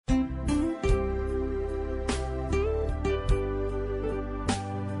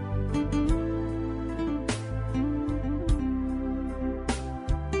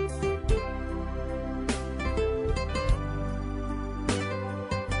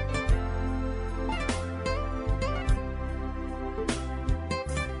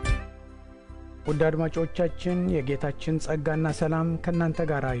ውድ አድማጮቻችን የጌታችን ጸጋና ሰላም ከእናንተ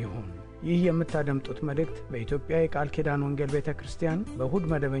ጋር ይሁን። ይህ የምታደምጡት መልእክት በኢትዮጵያ የቃል ኪዳን ወንጌል ቤተ ክርስቲያን በእሁድ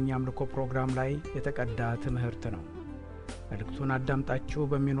መደበኛ አምልኮ ፕሮግራም ላይ የተቀዳ ትምህርት ነው። መልእክቱን አዳምጣችሁ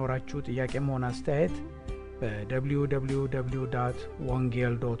በሚኖራችሁ ጥያቄም ሆነ አስተያየት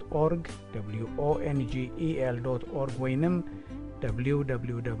በwww.wongel.org wongel.org ወይንም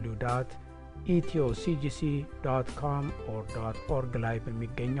www.ethioCGC.com/org ላይ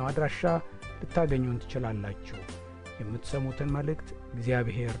በሚገኘው አድራሻ ልታገኙን ትችላላችሁ። የምትሰሙትን መልእክት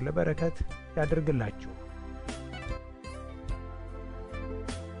እግዚአብሔር ለበረከት ያድርግላችሁ።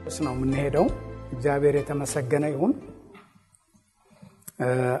 ነው የምንሄደው። እግዚአብሔር የተመሰገነ ይሁን።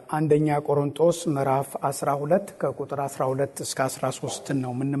 አንደኛ ቆሮንቶስ ምዕራፍ 12 ከቁጥር 12 እስከ 13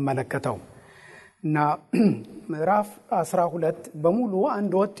 ነው የምንመለከተው እና ምዕራፍ 12 በሙሉ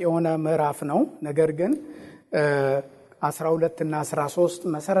አንድ ወጥ የሆነ ምዕራፍ ነው። ነገር ግን 12 እና 13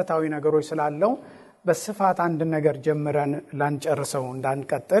 መሰረታዊ ነገሮች ስላለው በስፋት አንድ ነገር ጀምረን ላንጨርሰው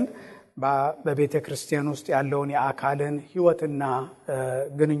እንዳንቀጥል በቤተ ክርስቲያን ውስጥ ያለውን የአካልን ሕይወትና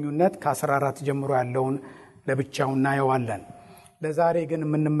ግንኙነት ከ14 ጀምሮ ያለውን ለብቻው እናየዋለን። ለዛሬ ግን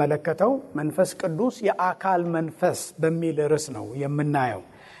የምንመለከተው መንፈስ ቅዱስ የአካል መንፈስ በሚል ርዕስ ነው የምናየው።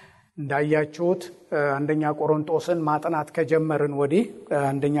 እንዳያችሁት አንደኛ ቆሮንቶስን ማጥናት ከጀመርን ወዲህ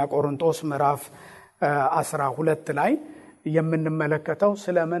አንደኛ ቆሮንቶስ ምዕራፍ 12 ላይ የምንመለከተው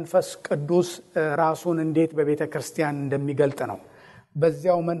ስለ መንፈስ ቅዱስ ራሱን እንዴት በቤተ ክርስቲያን እንደሚገልጥ ነው።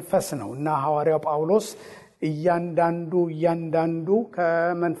 በዚያው መንፈስ ነው እና ሐዋርያው ጳውሎስ እያንዳንዱ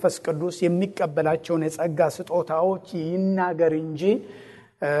ከመንፈስ ቅዱስ የሚቀበላቸውን የጸጋ ስጦታዎች ይናገር እንጂ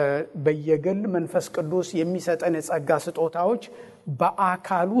በየግል መንፈስ ቅዱስ የሚሰጠን የጸጋ ስጦታዎች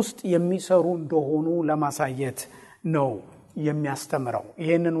በአካል ውስጥ የሚሰሩ እንደሆኑ ለማሳየት ነው የሚያስተምረው።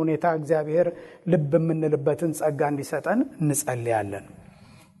 ይህንን ሁኔታ እግዚአብሔር ልብ የምንልበትን ጸጋ እንዲሰጠን እንጸልያለን።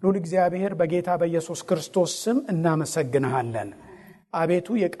 ሉል እግዚአብሔር በጌታ በኢየሱስ ክርስቶስ ስም እናመሰግንሃለን። አቤቱ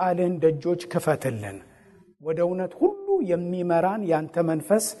የቃልህን ደጆች ክፈትልን። ወደ እውነት ሁሉ የሚመራን ያንተ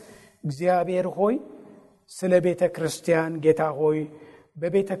መንፈስ እግዚአብሔር ሆይ ስለ ቤተ ክርስቲያን ጌታ ሆይ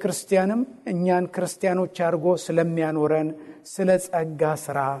በቤተ ክርስቲያንም እኛን ክርስቲያኖች አድርጎ ስለሚያኖረን ስለ ጸጋ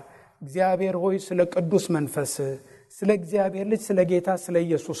ሥራ እግዚአብሔር ሆይ ስለ ቅዱስ መንፈስ ስለ እግዚአብሔር ልጅ ስለ ጌታ ስለ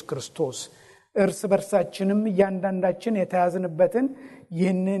ኢየሱስ ክርስቶስ እርስ በርሳችንም እያንዳንዳችን የተያዝንበትን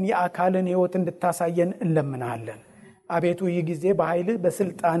ይህንን የአካልን ሕይወት እንድታሳየን እንለምናለን። አቤቱ ይህ ጊዜ በኃይልህ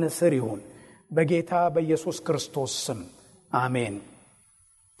በስልጣን ስር ይሁን በጌታ በኢየሱስ ክርስቶስ ስም አሜን።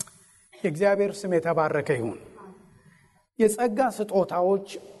 የእግዚአብሔር ስም የተባረከ ይሁን። የጸጋ ስጦታዎች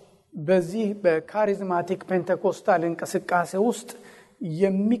በዚህ በካሪዝማቲክ ፔንቴኮስታል እንቅስቃሴ ውስጥ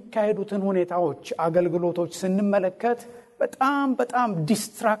የሚካሄዱትን ሁኔታዎች አገልግሎቶች ስንመለከት በጣም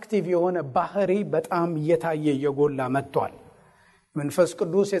ዲስትራክቲቭ የሆነ ባህሪ በጣም እየታየ እየጎላ መጥቷል። መንፈስ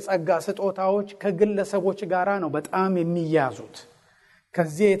ቅዱስ የጸጋ ስጦታዎች ከግለሰቦች ጋራ ነው በጣም የሚያዙት።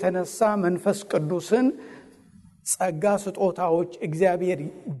 ከዚህ የተነሳ መንፈስ ቅዱስን ጸጋ ስጦታዎች እግዚአብሔር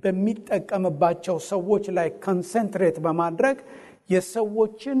በሚጠቀምባቸው ሰዎች ላይ ኮንሰንትሬት በማድረግ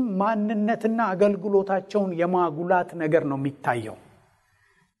የሰዎችን ማንነትና አገልግሎታቸውን የማጉላት ነገር ነው የሚታየው።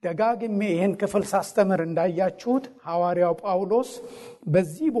 ደጋግሜ ይህን ክፍል ሳስተምር እንዳያችሁት ሐዋርያው ጳውሎስ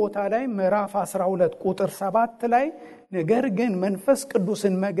በዚህ ቦታ ላይ ምዕራፍ 12 ቁጥር 7 ላይ ነገር ግን መንፈስ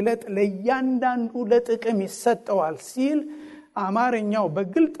ቅዱስን መግለጥ ለእያንዳንዱ ለጥቅም ይሰጠዋል ሲል አማርኛው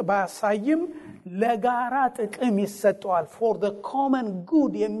በግልጥ ባያሳይም ለጋራ ጥቅም ይሰጠዋል for the common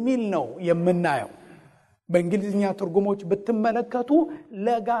good የሚል ነው የምናየው። በእንግሊዝኛ ትርጉሞች ብትመለከቱ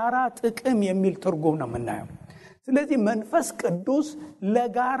ለጋራ ጥቅም የሚል ትርጉም ነው የምናየው። ስለዚህ መንፈስ ቅዱስ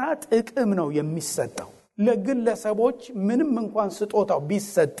ለጋራ ጥቅም ነው የሚሰጠው። ለግለሰቦች ምንም እንኳን ስጦታው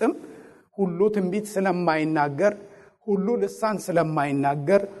ቢሰጥም ሁሉ ትንቢት ስለማይናገር፣ ሁሉ ልሳን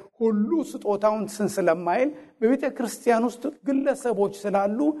ስለማይናገር፣ ሁሉ ስጦታውን ስለማይል በቤተ ክርስቲያን ውስጥ ግለሰቦች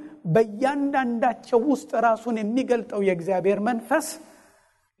ስላሉ በእያንዳንዳቸው ውስጥ ራሱን የሚገልጠው የእግዚአብሔር መንፈስ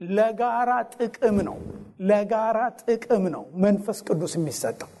ለጋራ ጥቅም ነው መንፈስ ቅዱስ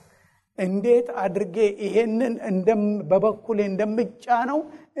የሚሰጠው። እንዴት አድርጌ ይሄንን በበኩሌ እንደምጫነው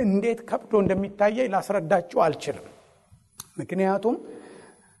እንዴት ከብዶ እንደሚታየኝ ላስረዳችሁ አልችልም። ምክንያቱም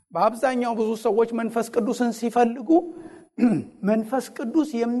በአብዛኛው ብዙ ሰዎች መንፈስ ቅዱስን ሲፈልጉ መንፈስ ቅዱስ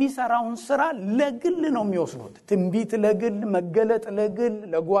የሚሰራውን ስራ ለግል ነው የሚወስዱት። ትንቢት ለግል፣ መገለጥ ለግል፣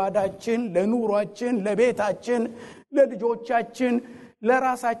 ለጓዳችን፣ ለኑሯችን፣ ለቤታችን፣ ለልጆቻችን፣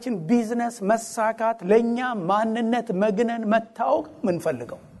 ለራሳችን ቢዝነስ መሳካት፣ ለኛ ማንነት መግነን መታወቅ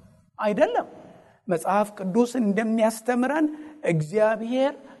ምንፈልገው አይደለም። መጽሐፍ ቅዱስ እንደሚያስተምረን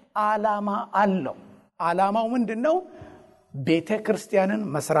እግዚአብሔር ዓላማ አለው። ዓላማው ምንድነው? ቤተ ክርስቲያንን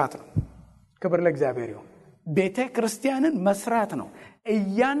መስራት ነው። ክብር ለእግዚአብሔር ይሁን። ቤተ ክርስቲያንን መስራት ነው።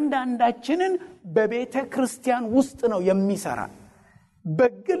 እያንዳንዳችንን በቤተ ክርስቲያን ውስጥ ነው የሚሰራ።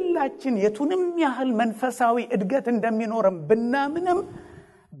 በግላችን የቱንም ያህል መንፈሳዊ እድገት እንደሚኖርም ብናምንም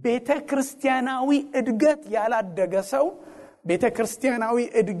ቤተ ክርስቲያናዊ እድገት ያላደገ ሰው፣ ቤተ ክርስቲያናዊ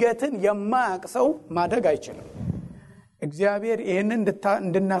እድገትን የማያውቅ ሰው ማደግ አይችልም። እግዚአብሔር ይህንን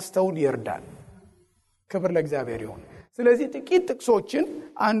እንድናስተውል ይርዳል። ክብር ለእግዚአብሔር ይሁን። ስለዚህ ጥቂት ጥቅሶችን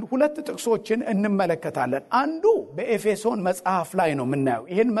ሁለት ጥቅሶችን እንመለከታለን። አንዱ በኤፌሶን መጽሐፍ ላይ ነው የምናየው።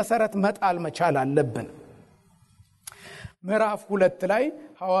 ይህን መሰረት መጣል መቻል አለብን። ምዕራፍ 2 ላይ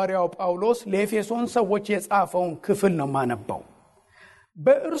ሐዋርያው ጳውሎስ ለኤፌሶን ሰዎች የጻፈውን ክፍል ነው ማነበው።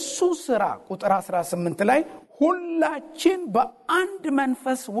 በእርሱ ሥራ ቁጥር 18 ላይ ሁላችን በአንድ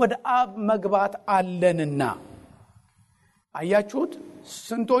መንፈስ ወደ አብ መግባት አለንና። አያችሁት?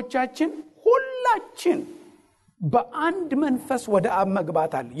 ስንቶቻችን? ሁላችን በአንድ መንፈስ ወደ አብ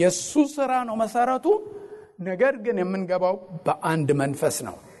መግባት አለ። የሱ ሥራ ነው መሰረቱ። ነገር ግን የምንገባው በአንድ መንፈስ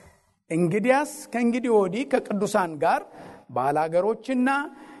ነው። እንግዲያስ ከእንግዲህ ወዲህ ከቅዱሳን ጋር ባላገሮችና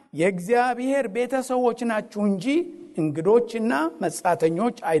የእግዚአብሔር ቤተሰቦች ናችሁ እንጂ እንግዶችና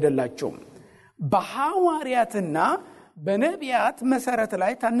መጻተኞች አይደላችሁም። በሐዋርያትና በነቢያት መሰረት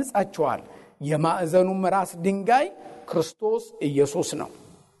ላይ ታንጻችኋል። የማዕዘኑም ራስ ድንጋይ ክርስቶስ ኢየሱስ ነው።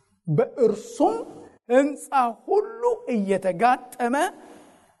 በእርሱም ሕንጻ ሁሉ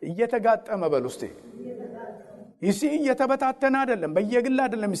እየተጋጠመ በሉስቲ እየተበታተነ አይደለም፣ በየግል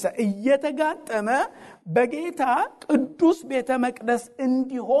አይደለም፣ እየተጋጠመ በጌታ ቅዱስ ቤተ መቅደስ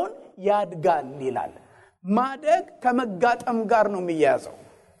እንዲሆን ያድጋል ይላል። ማደግ ከመጋጠም ጋር ነው የሚያያዘው።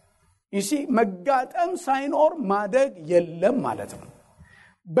 መጋጠም ሳይኖር ማደግ የለም ማለት ነው።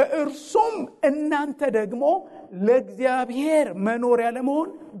 በእርሱም እናንተ ደግሞ ለእግዚአብሔር መኖሪያ ለመሆን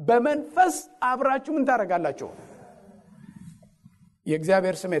በመንፈስ አብራችሁ ምን ታደርጋላችሁ?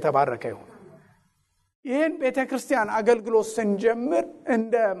 የእግዚአብሔር ስም የተባረከ ይሁን። ይህን ቤተክርስቲያን አገልግሎት ስንጀምር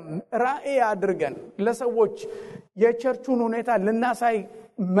እንደ ራእይ አድርገን ለሰዎች የቸርቹን ሁኔታ ልናሳይ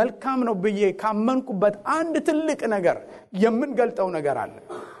መልካም ነው ብዬ ካመንኩበት አንድ ትልቅ ነገር የምንገልጠው ነገር አለ።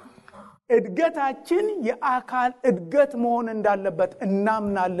 እድገታችን የአካል እድገት መሆን እንዳለበት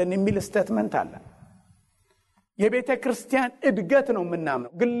እናምናለን የሚል ስቴትመንት አለ። የቤተ ክርስቲያን እድገት ነው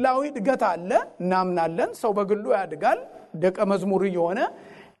የምናምነው። ግላዊ እድገት አለ እናምናለን። ሰው በግሉ ያድጋል ደቀ መዝሙር የሆነ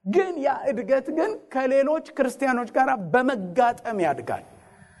ግን ያ እድገት ግን ከሌሎች ክርስቲያኖች ጋር በመጋጠም ያድጋል።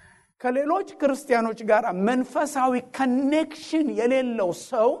 ከሌሎች ክርስቲያኖች ጋር መንፈሳዊ ኮኔክሽን የሌለው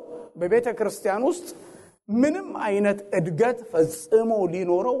ሰው በቤተ ክርስቲያን ውስጥ ምንም አይነት እድገት ፈጽሞ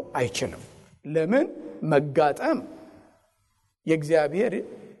ሊኖረው አይችልም። ለምን? መጋጠም የእግዚአብሔር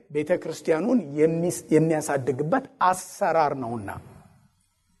ቤተ ክርስቲያኑን የሚያሳድግበት አሰራር ነውና።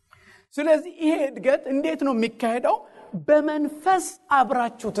 ስለዚህ ይሄ እድገት እንዴት ነው የሚካሄደው? በመንፈስ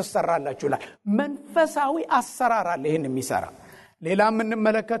አብራችሁ ትሰራላችሁ ይላል። መንፈሳዊ አሰራር አለ ይሄን የሚሰራ። ሌላ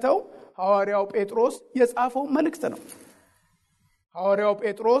የምንመለከተው ሐዋርያው ጴጥሮስ የጻፈው መልእክት ነው። ሐዋርያው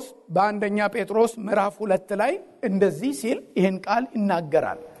ጴጥሮስ በአንደኛ ጴጥሮስ ምዕራፍ 2 ላይ እንደዚህ ሲል ይህን ቃል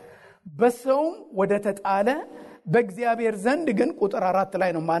ይናገራል። በሰውም ወደ ተጣለ በእግዚአብሔር ዘንድ ግን ቁጥር 4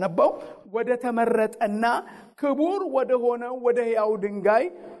 ላይ ነው ማነበው፣ ወደ ተመረጠና ክቡር ወደ ሆነው ወደ ሕያው ድንጋይ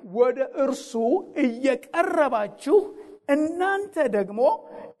ወደ እርሱ እየቀረባችሁ እናንተ ደግሞ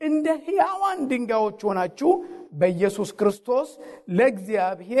እንደ ሕያዋን ድንጋዮች ሆናችሁ በኢየሱስ ክርስቶስ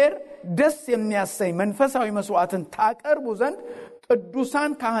ለእግዚአብሔር ደስ የሚያሰኝ መንፈሳዊ መስዋዕትን ታቀርቡ ዘንድ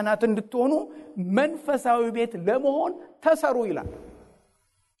ቅዱሳን ካህናት እንድትሆኑ መንፈሳዊ ቤት ለመሆን ተሰሩ ይላል።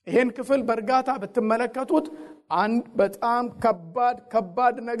 ይህን ክፍል በእርጋታ ብትመለከቱት አንድ በጣም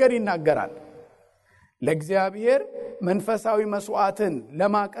ከባድ ነገር ይናገራል። ለእግዚአብሔር መንፈሳዊ መስዋዕትን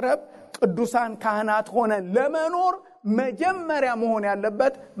ለማቅረብ ቅዱሳን ካህናት ሆነን ለመኖር መጀመሪያ መሆን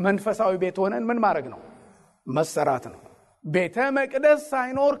ያለበት መንፈሳዊ ቤት ሆነን ምን ማድረግ ነው? መሰራት ነው። ቤተ መቅደስ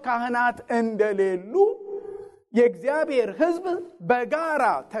ሳይኖር ካህናት እንደሌሉ የእግዚአብሔር ሕዝብ በጋራ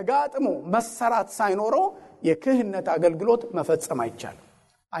ተጋጥሞ መሰራት ሳይኖረው የክህነት አገልግሎት መፈጸም አይቻልም።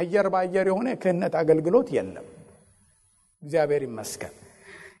 አየር ባየር የሆነ የክህነት አገልግሎት የለም። እግዚአብሔር ይመስገን።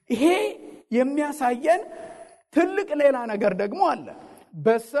 ይሄ የሚያሳየን ትልቅ ሌላ ነገር ደግሞ አለ።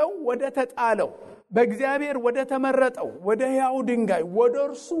 በሰው ወደ ተጣለው በእግዚአብሔር ወደ ተመረጠው ወደ ሕያው ድንጋይ ወደ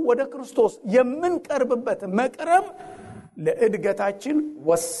እርሱ ወደ ክርስቶስ የምንቀርብበት መቅረብ ለእድገታችን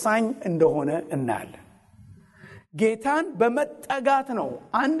ወሳኝ እንደሆነ እናያለን። ጌታን በመጠጋት ነው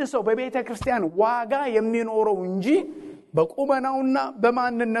አንድ ሰው በቤተ ክርስቲያን ዋጋ የሚኖረው እንጂ በቁመናውና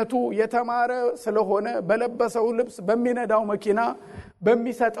በማንነቱ የተማረ ስለሆነ በለበሰው ልብስ፣ በሚነዳው መኪና፣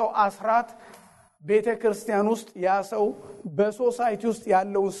 በሚሰጠው አስራት ቤተ ክርስቲያን ውስጥ ያ ሰው በሶሳይቲ ውስጥ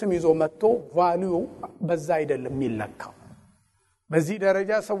ያለውን ስም ይዞ መጥቶ ቫልዩ በዛ አይደለም የሚለካው። በዚህ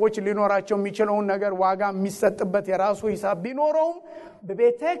ደረጃ ሰዎች ሊኖራቸው የሚችለውን ነገር ዋጋ የሚሰጥበት የራሱ ሂሳብ ቢኖረውም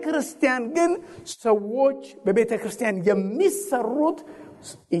በቤተ ክርስቲያን ግን ሰዎች በቤተ ክርስቲያን የሚሰሩት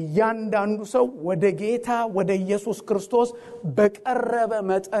እያንዳንዱ ሰው ወደ ጌታ ወደ ኢየሱስ ክርስቶስ በቀረበ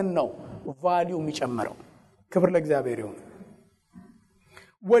መጠን ነው ቫልዩ የሚጨምረው። ክብር ለእግዚአብሔር ይሁን።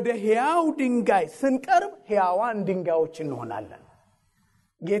 ወደ ሕያው ድንጋይ ስንቀርብ ሕያዋን ድንጋዮች እንሆናለን።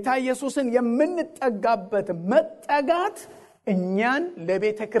 ጌታ ኢየሱስን የምንጠጋበት መጠጋት እኛን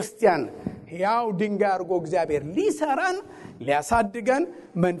ለቤተ ክርስቲያን ሕያው ድንጋይ አድርጎ እግዚአብሔር ሊሰራን ሊያሳድገን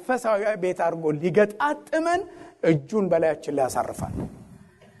መንፈሳዊ ቤት አድርጎ ሊገጣጥመን እጁን በላያችን ላይ ያሳርፋል።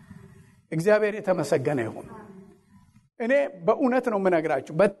 እግዚአብሔር የተመሰገነ ይሁን። እኔ በእውነት ነው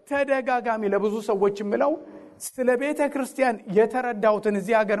የምነግራችሁ፣ በተደጋጋሚ ለብዙ ሰዎች የምለው ስለ ቤተ ክርስቲያን የተረዳሁትን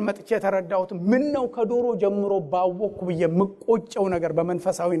እዚህ ሀገር መጥቼ የተረዳሁትን ምን ነው ከዶሮ ጀምሮ ባወቅኩ ብዬ የምቆጨው ነገር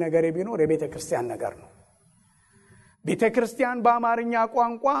በመንፈሳዊ ነገር ቢኖር የቤተ ክርስቲያን ነገር ነው። ቤተ ክርስቲያን በአማርኛ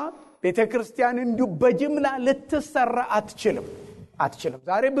ቋንቋ ቤተ ክርስቲያን እንዲሁ በጅምላ ልትሰራ አትችልም።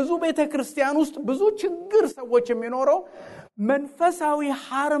 ዛሬ ብዙ ቤተ ክርስቲያን ውስጥ ብዙ ችግር ሰዎች የሚኖረው መንፈሳዊ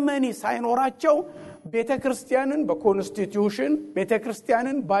ሃርመኒ ሳይኖራቸው ቤተ ክርስቲያንን በኮንስቲቲዩሽን ቤተ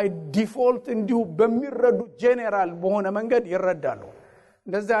ክርስቲያንን ባይ ዲፎልት እንዲሁ በሚረዱ ጄኔራል በሆነ መንገድ ይረዳሉ።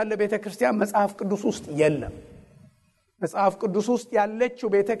 እንደዛ ያለ ቤተ ክርስቲያን መጽሐፍ ቅዱስ ውስጥ የለም። መጽሐፍ ቅዱስ ውስጥ ያለችው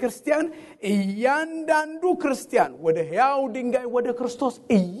ቤተ ክርስቲያን እያንዳንዱ ክርስቲያን ወደ ሕያው ድንጋይ ወደ ክርስቶስ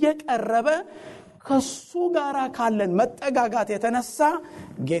እየቀረበ ከሱ ጋር ካለን መጠጋጋት የተነሳ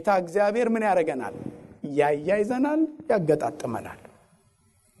ጌታ እግዚአብሔር ምን ያደርገናል? ያያይዘናል፣ ያገጣጥመናል።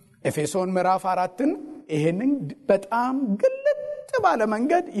 ኤፌሶን ምዕራፍ 4ን ይሄንን በጣም ግልጥ ባለ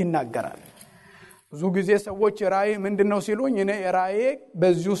መንገድ ይናገራል። ብዙ ጊዜ ሰዎች ራእይ ምንድነው ሲሉኝ እኔ ራእይ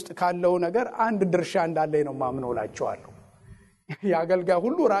በዚህ ውስጥ ካለው ነገር አንድ ድርሻ እንዳለኝ ነው ማምኖላቸዋለሁ። ያገልጋይ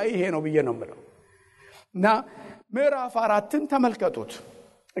ሁሉ ራእይ ይሄ ነው ብዬ ነው የምለው። እና ምዕራፍ 4ን ተመልከቱት።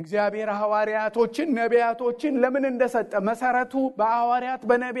 እግዚአብሔር ሐዋርያቶችን ነቢያቶችን ለምን እንደሰጠ መሰረቱ በሐዋርያት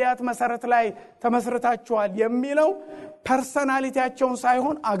በነቢያት መሰረት ላይ ተመስርታችኋል የሚለው ፐርሰናሊቲያቸውን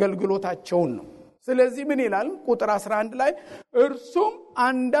ሳይሆን አገልግሎታቸውን ነው። ስለዚህ ምን ይላል ቁጥር 11 ላይ እርሱም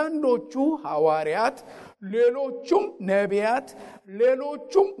አንዳንዶቹ ሐዋርያት፣ ሌሎቹም ነቢያት፣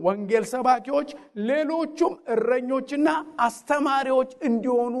 ሌሎቹም ወንጌል ሰባኪዎች፣ ሌሎቹም እረኞችና አስተማሪዎች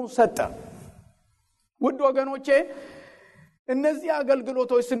እንዲሆኑ ሰጠ። ውድ ወገኖቼ እነዚህ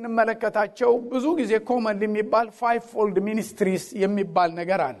አገልግሎቶች ስንመለከታቸው ብዙ ጊዜ ኮመን የሚባል ፋይቭ ፎልድ ሚኒስትሪስ የሚባል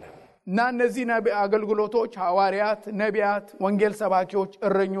ነገር አለ እና እነዚህ አገልግሎቶች ሐዋርያት፣ ነቢያት፣ ወንጌል ሰባኪዎች፣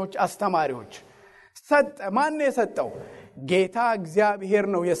 እረኞች፣ አስተማሪዎች ሰጠ። ማን ነው የሰጠው? ጌታ እግዚአብሔር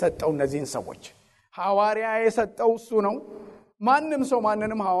ነው የሰጠው እነዚህን ሰዎች። ሐዋርያ የሰጠው እሱ ነው። ማንም ሰው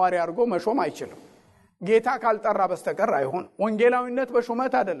ማንንም ሐዋርያ አድርጎ መሾም አይችልም። ጌታ ካልጠራ በስተቀር አይሆን። ወንጌላዊነት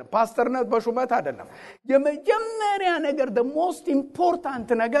በሹመት አይደለም፣ ፓስተርነት በሹመት አይደለም። የመጀመሪያ ነገር the most important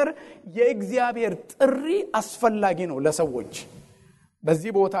ነገር የእግዚአብሔር ጥሪ አስፈላጊ ነው ለሰዎች።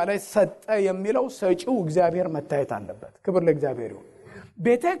 በዚህ ቦታ ላይ ሰጠ የሚለው ሰጪው እግዚአብሔር መታየት አለበት። ክብር ለእግዚአብሔር ይሁን።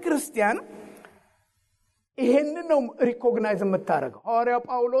 ቤተክርስቲያን ይሄንን ነው ሪኮግናይዝ የምታደርገው። ሐዋርያው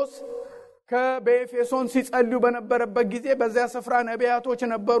ጳውሎስ በኤፌሶን ሲጸልዩ በነበረበት ጊዜ በዚያ ስፍራ ነቢያቶች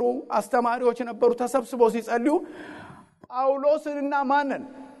ነበሩ፣ አስተማሪዎች ነበሩ። ተሰብስበው ሲጸልዩ ጳውሎስንና ማንን?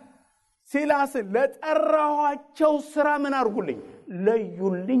 ሲላስን ለጠራኋቸው ስራ ምን አድርጉልኝ?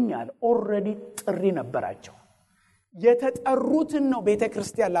 ለዩልኝ አለ። ኦልሬዲ ጥሪ ነበራቸው። የተጠሩትን ነው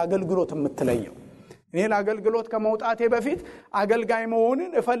ቤተክርስቲያን ለአገልግሎት የምትለየው። እኔ ለአገልግሎት ከመውጣቴ በፊት አገልጋይ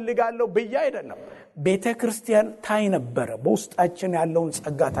መሆንን እፈልጋለሁ ብዬ አይደለም። ቤተክርስቲያን ታይ ነበር፣ በውስጣችን ያለውን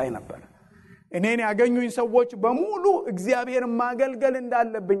ጸጋ ታይ ነበር። እኔን ያገኙኝ ሰዎች በሙሉ እግዚአብሔር ማገልገል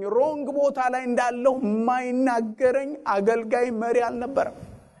እንዳለብኝ ሮንግ ቦታ ላይ እንዳለው ማይናገረኝ አገልጋይ መሪ አልነበረም።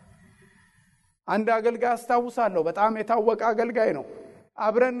 አንድ አገልጋይ አስታውሳለሁ፣ በጣም የታወቀ አገልጋይ ነው።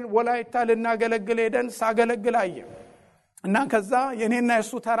 አብረን ወላይታ ልናገለግል ሄደን ሳገለግል አየ እና ከዛ የኔና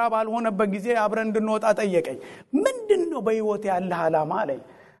የሱ ተራ ባልሆነበት ጊዜ አብረን እንድንወጣ ጠየቀኝ። ምንድነው በህይወት ያለ ዓላማ አለኝ።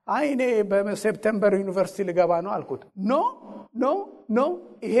 አይ እኔ በሴፕቴምበር ዩኒቨርሲቲ ልገባ ነው አልኩት። ኖ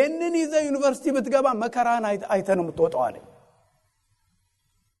ይሄንን ይዘ ዩኒቨርሲቲ ብትገባ መከራን አይተህ ነው የምትወጣው አለኝ።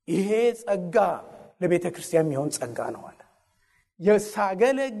 ይሄ ጸጋ ለቤተ ክርስቲያን የሚሆን ጸጋ ነው አለ።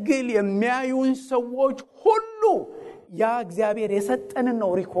 የሳገለግል የሚያዩን ሰዎች ሁሉ ያ እግዚአብሔር የሰጠንን ነው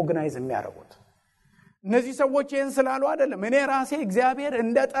ሪኮግናይዝ የሚያደርጉት። እነዚህ ሰዎች ይሄን ስላሉ አይደለም። እኔ ራሴ እግዚአብሔር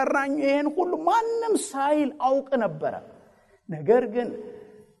እንደጠራኝ ይሄን ሁሉ ማንም ሳይል አውቅ ነበር። ነገር ግን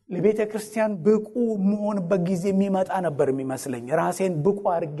ለቤተ ክርስቲያን ብቁ መሆንበት ጊዜ የሚመጣ ነበር የሚመስለኝ። ራሴን ብቁ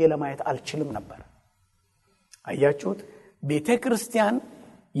አድርጌ ለማየት አልችልም ነበር። አያችሁት? ቤተ ክርስቲያን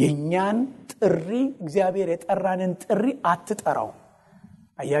የኛን ጥሪ እግዚአብሔር የጠራንን ጥሪ አትጠራው።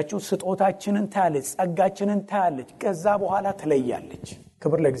 አያችሁ፣ ስጦታችንን ታያለች፣ ጸጋችንን ታያለች። ከዛ በኋላ ትለያለች።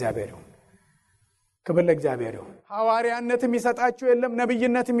 ክብር ለእግዚአብሔር ይሁን፣ ክብር ለእግዚአብሔር ይሁን። ሐዋርያነት የሚሰጣችሁ የለም፣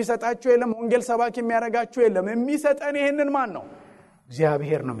 ነብይነት የሚሰጣችሁ የለም፣ ወንጌል ሰባኪ የሚያረጋችሁ የለም። የሚሰጠን ይሄንን ማን ነው?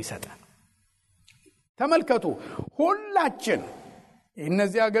 እግዚአብሔር ነው የሚሰጠን። ተመልከቱ፣ ሁላችን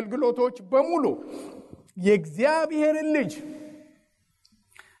እነዚህ አገልግሎቶች በሙሉ የእግዚአብሔርን ልጅ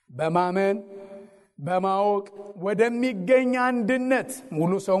በማመን በማወቅ ወደሚገኝ አንድነት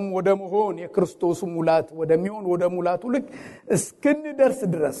ሙሉ ሰውም ወደ መሆን የክርስቶስ ሙላት ወደሚሆን ወደ ሙላቱ ልክ እስክንደርስ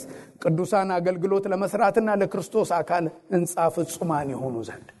ድረስ ቅዱሳን አገልግሎት ለመስራትና ለክርስቶስ አካል ሕንጻ ፍጹማን ይሆኑ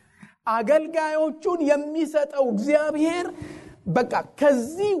ዘንድ አገልጋዮቹን የሚሰጠው እግዚአብሔር በቃ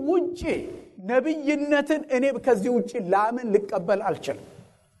ከዚህ ውጪ ነብይነትን እኔ ከዚህ ውጪ ላምን ልቀበል አልችልም።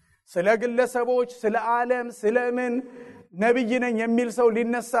 ስለ ግለሰቦች፣ ስለ ዓለም፣ ስለ ምን ነብይ ነኝ የሚል ሰው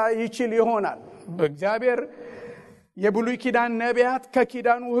ሊነሳ ይችል ይሆናል። በእግዚአብሔር የብሉይ ኪዳን ነቢያት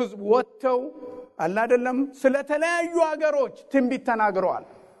ከኪዳኑ ሕዝብ ወጥተው አይደለም ስለተለያዩ ሀገሮች ትንቢት ተናግረዋል።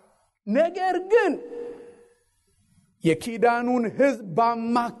 ነገር ግን የኪዳኑን ሕዝብ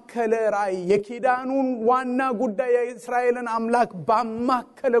ባማከለ ራእይ የኪዳኑን ዋና ጉዳይ የእስራኤልን አምላክ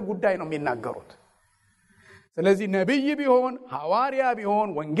ባማከለ ጉዳይ ነው የሚናገሩት። ስለዚህ ነብይ ቢሆን፣ ሐዋርያ ቢሆን፣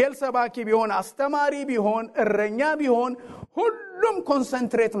 ወንጌል ሰባኪ ቢሆን፣ አስተማሪ ቢሆን፣ እረኛ ቢሆን ሁሉም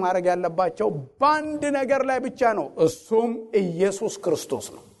ኮንሰንትሬት ማድረግ ያለባቸው በአንድ ነገር ላይ ብቻ ነው። እሱም ኢየሱስ ክርስቶስ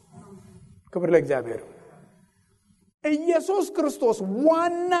ነው። ክብር ለእግዚአብሔር። ኢየሱስ ክርስቶስ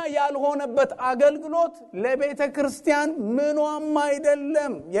ዋና ያልሆነበት አገልግሎት ለቤተ ክርስቲያን ምንም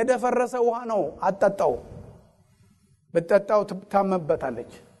አይደለም። የደፈረሰ ውሃ ነው፣ አጠጣው። በጠጣው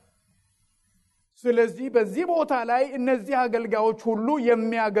ታመበታለች። ስለዚህ በዚህ ቦታ ላይ እነዚህ አገልጋዮች ሁሉ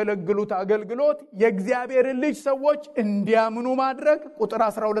የሚያገለግሉት አገልግሎት የእግዚአብሔርን ልጅ ሰዎች እንዲያምኑ ማድረግ። ቁጥር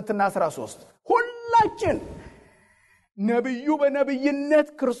 12 እና 13 ሁላችን ነብዩ በነብይነት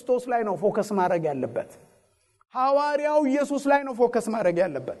ክርስቶስ ላይ ነው ፎከስ ማድረግ ያለበት። ሐዋርያው ኢየሱስ ላይ ነው ፎከስ ማድረግ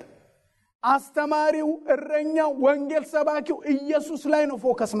ያለበት። አስተማሪው፣ እረኛው፣ ወንጌል ሰባኪው ኢየሱስ ላይ ነው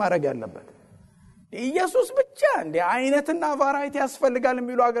ፎከስ ማድረግ ያለበት። ኢየሱስ ብቻ እንደ አይነትና ቫራይቲ ያስፈልጋል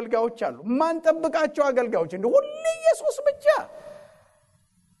የሚሉ አገልጋዮች አሉ። ማን ጠብቃቸው አገልጋዮች እንደ ሁሉ ኢየሱስ ብቻ።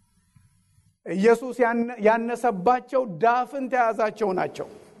 ኢየሱስ ያነሰባቸው ዳፍንት የያዛቸው ናቸው።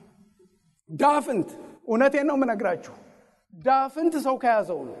 ዳፍንት፣ እውነቴን ነው የምነግራችሁ፣ ዳፍንት ሰው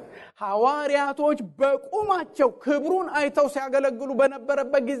ከያዘው ነው። ሐዋርያቶች በቁማቸው ክብሩን አይተው ሲያገለግሉ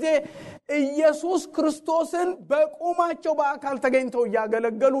በነበረበት ጊዜ ኢየሱስ ክርስቶስን በቁማቸው በአካል ተገኝተው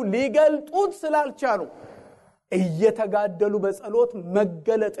ያገለገሉ ሊገልጡት ስላልቻሉ እየተጋደሉ በጸሎት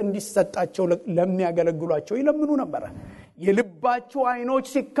መገለጥ እንዲሰጣቸው ለሚያገለግሏቸው ይለምኑ ነበር። የልባቸው አይኖች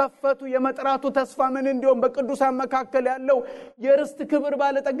ሲከፈቱ የመጥራቱ ተስፋ ምን እንዲሆን በቅዱሳን መካከል ያለው የርስት ክብር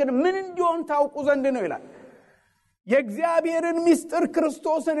ባለጠግነት ምን እንዲሆን ታውቁ ዘንድ ነው ይላል። የእግዚአብሔርን ምስጢር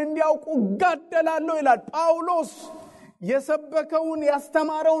ክርስቶስን እንዲያውቁ ጋደላለሁ ይላል ጳውሎስ። የሰበከውን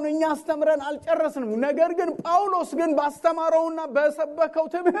ያስተማረውን እኛ አስተምረን አልጨረስንም። ነገር ግን ጳውሎስ ግን ባስተማረውና በሰበከው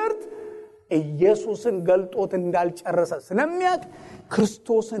ትምህርት ኢየሱስን ገልጦት እንዳልጨረሰ ስለሚያውቅ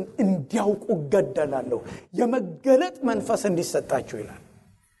ክርስቶስን እንዲያውቁ ጋደላለሁ፣ የመገለጥ መንፈስ እንዲሰጣችሁ ይላል።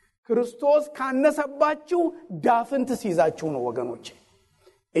 ክርስቶስ ካነሰባችሁ ዳፍንት ሲይዛችሁ ነው ወገኖቼ።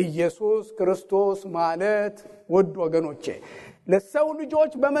 ኢየሱስ ክርስቶስ ማለት ውድ ወገኖቼ ለሰው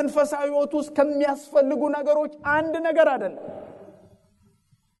ልጆች በመንፈሳዊ ሕይወት ውስጥ ከሚያስፈልጉ ነገሮች አንድ ነገር አይደለም።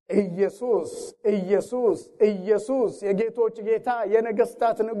 ኢየሱስ ኢየሱስ ኢየሱስ የጌቶች ጌታ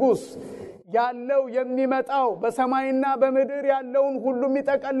የነገስታት ንጉስ ያለው የሚመጣው በሰማይና በምድር ያለውን ሁሉ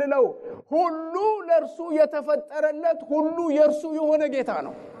የሚጠቀልለው ሁሉ ለእርሱ የተፈጠረለት ሁሉ የእርሱ የሆነ ጌታ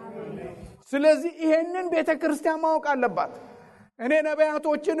ነው። ስለዚህ ይሄንን ቤተክርስቲያን ማወቅ አለባት። እኔ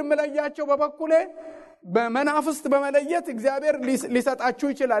ነቢያቶችን እምለያቸው በበኩሌ በመናፍስት በመለየት እግዚአብሔር ሊሰጣችሁ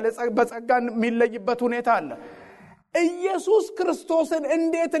ይችላል። በጸጋ የሚለይበት ሁኔታ አለ። ኢየሱስ ክርስቶስን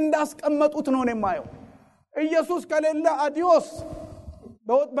እንዴት እንዳስቀመጡት ነው የማየው። ኢየሱስ ከሌለ አዲዮስ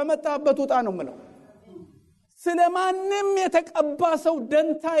በመጣበት ውጣ ነው የምለው። ስለማንም የተቀባ ሰው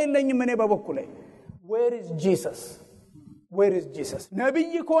ደንታ የለኝም እኔ በበኩሌ። where is Jesus? where is Jesus?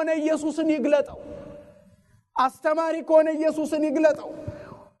 ነብይ ከሆነ ኢየሱስን ይግለጠው። አስተማሪ ከሆነ ኢየሱስን ይግለጠው።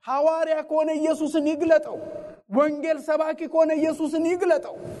 ሐዋርያ ከሆነ ኢየሱስን ይግለጠው። ወንጌል ሰባኪ ከሆነ ኢየሱስን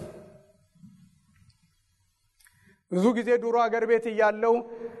ይግለጠው። ብዙ ጊዜ ድሮ ሀገር ቤት እያለው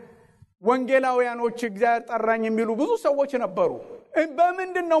ወንጌላውያኖች እግዚአብሔር ጠራኝ የሚሉ ብዙ ሰዎች ነበሩ።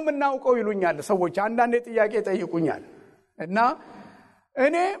 በምንድን ነው የምናውቀው ይሉኛል ሰዎች። አንዳንዴ ጥያቄ ጠይቁኛል እና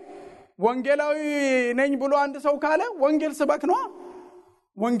እኔ ወንጌላዊ ነኝ ብሎ አንድ ሰው ካለ ወንጌል ስበክ ነው።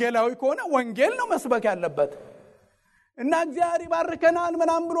 ወንጌላዊ ከሆነ ወንጌል ነው መስበክ ያለበት እና እግዚአብሔር ይባርከናል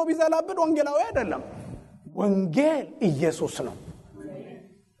ምናምን ብሎ ቢዘላብድ ወንጌላዊ አይደለም። ወንጌል ኢየሱስ ነው።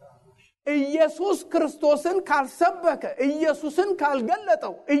 ኢየሱስ ክርስቶስን ካልሰበከ ኢየሱስን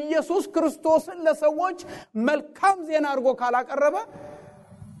ካልገለጠው ኢየሱስ ክርስቶስን ለሰዎች መልካም ዜና አድርጎ ካላቀረበ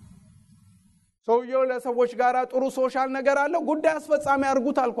ሰውየው ለሰዎች ጋር ጥሩ ሶሻል ነገር አለው ጉዳይ አስፈጻሚ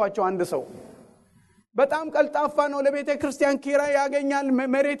አድርጉት አልኳቸው አንድ ሰው በጣም ቀልጣፋ ነው ለቤተ ክርስቲያን ኪራይ ያገኛል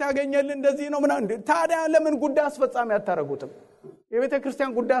መሬት ያገኛል እንደዚህ ነው ምናምን ታዲያ ለምን ጉዳይ አስፈጻሚ አታረጉትም የቤተ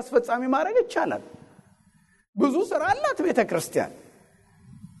ክርስቲያን ጉዳይ አስፈጻሚ ማድረግ ይቻላል ብዙ ስራ አላት ቤተ ክርስቲያን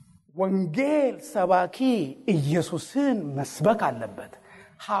ወንጌል ሰባኪ ኢየሱስን መስበክ አለበት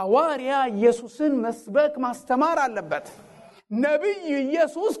ሐዋርያ ኢየሱስን መስበክ ማስተማር አለበት ነብይ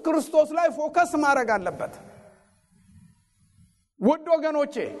ኢየሱስ ክርስቶስ ላይ ፎከስ ማድረግ አለበት ውድ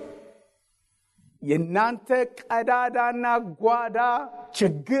ወገኖቼ የናንተ ቀዳዳና ጓዳ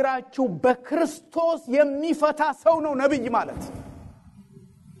ችግራችሁ በክርስቶስ የሚፈታ ሰው ነው ነብይ ማለት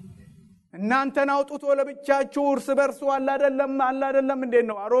እናንተን አውጥቶ ለብቻችሁ እርስ በርሱ አላደለም እንዴት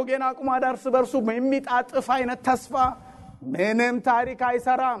ነው አሮጌን አቁማዳ እርስ በርሱ የሚጣጥፍ አይነት ተስፋ ምንም ታሪክ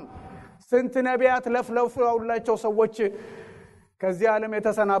አይሰራም ስንት ነቢያት ለፍለውላቸው ሰዎች ከዚህ ዓለም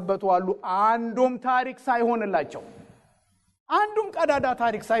የተሰናበቱ አሉ አንዱም ታሪክ ሳይሆንላቸው አንዱም ቀዳዳ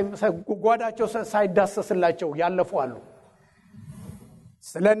ታሪክ ጓዳቸው ሳይዳሰስላቸው ያለፉ አሉ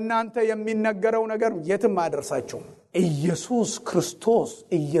ስለናንተ የሚነገረው ነገር የትም አደረሳቸው ኢየሱስ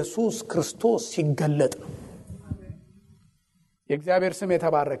ክርስቶስ ሲገለጥ ነው የእግዚአብሔር ስም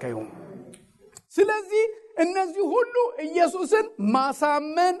የተባረከ ይሁን ስለዚህ እነዚህ ሁሉ ኢየሱስን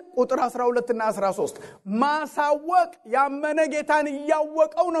ማሳመን ቁጥር 12 እና 13 ማሳወቅ ያመነ ጌታን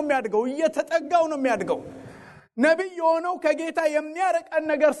ያወቀው ነው የሚያድገው እየተጠጋው ነው የሚያድገው ነብይ የሆነው ከጌታ የሚያረቀን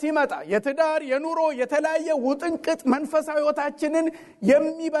ነገር ሲመጣ የትዳር የኑሮ የተለያየ ውጥንቅጥ መንፈሳዊ ህይወታችንን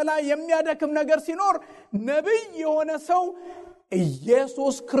የሚበላ የሚያደክም ነገር ሲኖር ነብይ የሆነ ሰው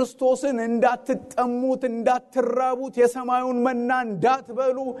ኢየሱስ ክርስቶስን እንዳትጠሙት እንዳትራቡት የሰማዩን መና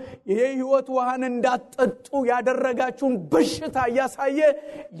እንዳትበሉ የህይወት ውሃን እንዳትጠጡ ያደረጋችሁን በሽታ ያሳየ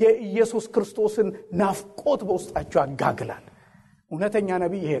የኢየሱስ ክርስቶስን ናፍቆት በውስጣችሁ ያጋግላል እውነተኛ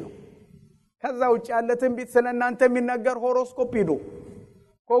ነብይ ይሄ ነው ከዛ ውጭ ያለ ትንቢት ስለናንተ የሚነገር ሆሮስኮፕ ሂዱ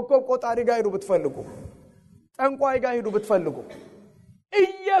ኮከብ ቆጣሪ ጋር ሂዱ ብትፈልጉ ጠንቋይ ጋር ሂዱ ብትፈልጉ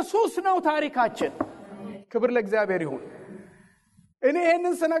ኢየሱስ ነው ታሪካችን ክብር ለእግዚአብሔር ይሁን እኔ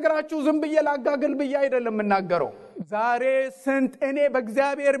ይሄንን ስነግራችሁ ዝም ብዬ ላጋግል ብዬ አይደለም እናገረው ዛሬ ስንት እኔ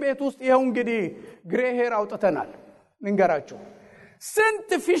በእግዚአብሔር ቤት ውስጥ ይሄው እንግዲህ ግሬ ሄር አውጥተናል ልንገራችሁ ስንት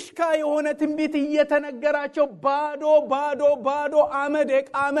ፊሽካ የሆነ ትንቢት እየተነገራቸው ባዶ አመድ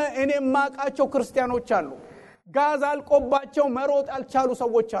የቃመ እኔ ማቃቸው ክርስቲያኖች አሉ ጋዝ አልቆባቸው መሮጥ አልቻሉ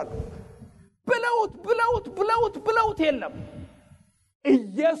ሰዎች አሉ ብለውት የለም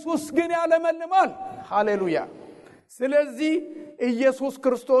ኢየሱስ ግን ያለመልማል ሃሌሉያ ስለዚህ ኢየሱስ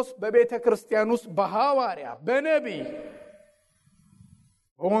ክርስቶስ በቤተ ክርስቲያን ውስጥ በሐዋርያ በነቢይ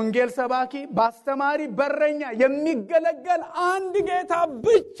ወንጌል ሰባኪ ባስተማሪ በረኛ የሚገለገል አንድ ጌታ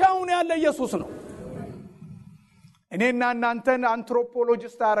ብቻውን ያለ ኢየሱስ ነው እኔና እናንተን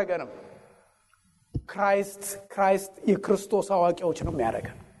አንትሮፖሎጂስት አረገንም ክራይስት የክርስቶስ አዋቂዎች ነው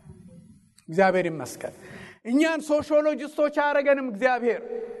የሚያረገን እግዚአብሔር ይመስገን እኛን ሶሺዮሎጂስቶች አረገንም እግዚአብሔር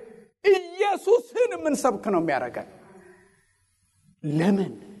ኢየሱስን ምንሰብክ ነው የሚያረገን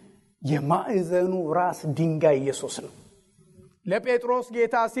ለምን የማዕዘኑ ራስ ድንጋይ ኢየሱስ ነው ለጴጥሮስ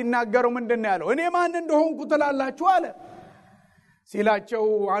ጌታ ሲናገረው ምንድነው ያለው እኔ ማን እንደሆንኩ ትላላችሁ አለ ሲላቸው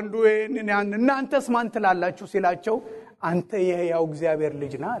አንዱ እናንተስ ማን ትላላችሁ ሲላቸው አንተ የሕያው እግዚአብሔር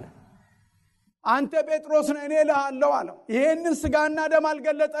ልጅ ነህ አለ አንተ ጴጥሮስ ነህ እኔ እልሃለሁ አለው ይሄንን ስጋና ደም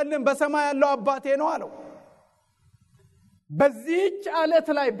አልገለጠልንም በሰማይ ያለው አባቴ ነው አለው በዚህች አለት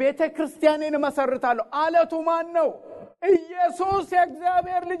ላይ ቤተክርስቲያንን መሰርታለሁ አለቱ ማን ነው ኢየሱስ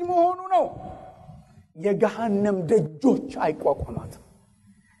የእግዚአብሔር ልጅ መሆኑ ነው የገሃነም ደጆች አይቋቋማትም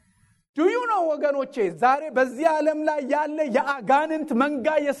ዱዩ ነው ወገኖቼ ዛሬ በዚህ ዓለም ላይ ያለ የአጋንንት መንጋ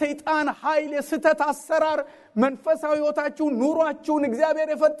የሰይጣን ኃይል የስተት አሰራር መንፈሳዊ ህይወታችሁን ኑሯችሁን እግዚአብሔር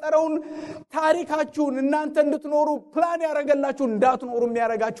የፈጠረውን ታሪካችሁን እናንተ እንድትኖሩ ፕላን ያረጋላችሁን እንዳትኖሩ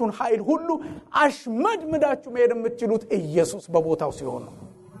የሚያረጋችሁን ኃይል ሁሉ አሽመድምዳችሁ መሄድ የምትችሉት ኢየሱስ በቦታው ሲሆን ነው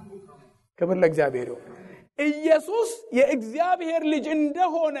ክብር ለእግዚአብሔር ይሁን ኢየሱስ የእግዚአብሔር ልጅ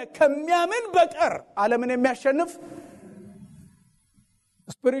እንደሆነ ከሚያምን በቀር ዓለምን የሚያሸንፍ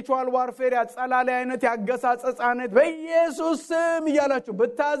ስፒሪቹዋል ዋርፌር ያጸላላይ አይነት ያገሳጸጽ አይነት በኢየሱስ ስም ይያላችሁ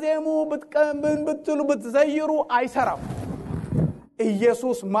በታዜሙ በትቀምብን ብትሉ በትዘይሩ አይሰራም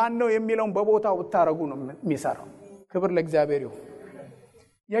ኢየሱስ ማን ነው የሚለውን በቦታው ብታረጉ ነው የሚሰራው ክብር ለእግዚአብሔር ይሁን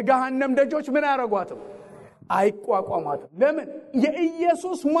የገሃነም ደጆች ምን ያረጓትም አይቋቋማትም ለምን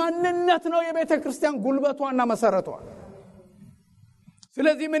የኢየሱስ ማንነት ነው የቤተ ክርስቲያን ጉልበቷና መሰረቷ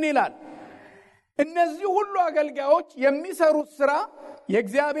ስለዚህ ምን ይላል እነዚህ ሁሉ አገልጋዮች የሚሰሩት ሥራ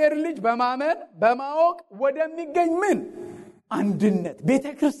የእግዚአብሔር ልጅ በማመን በማወቅ ወደሚገኝ ምን አንድነት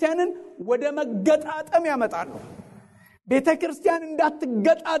ቤተክርስቲያንን ወደ መገጣጠም ያመጣሉ። ቤተክርስቲያን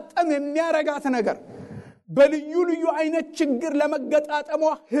እንዳትገጣጠም የሚያረጋት ነገር በልዩ ልዩ አይነት ችግር ለመገጣጠሟ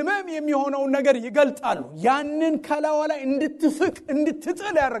ህመም የሚሆነውን ነገር ይገልጣሉ። ያንን ከላዋ ላይ እንድትፍቅ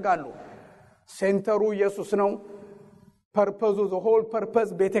እንድትጥል ያደርጋሉ። ሴንተሩ ኢየሱስ ነው። ፐርፐዙ the whole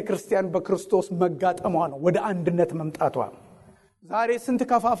purpose ቤተክርስቲያን በክርስቶስ መጋጠሟ ነው፣ ወደ አንድነት መምጣቷ። ዛሬ ስንት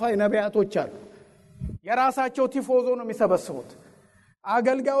ከፋፋይ ነቢያቶች አሉ። የራሳቸው ቲፎዞ ነው የሚሰበስቡት።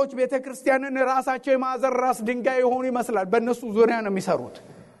 አገልጋዮች ቤተክርስቲያንን ራሳቸው የማዕዘን ራስ ድንጋይ የሆኑ ይመስላል። በእነሱ ዙሪያ ነው የሚሰሩት።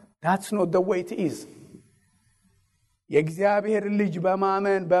 that's not the way it is። የእግዚአብሔር ልጅ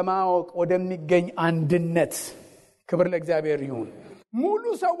በማመን በማወቅ ወደሚገኝ አንድነት ክብር ለእግዚአብሔር ይሁን። ሙሉ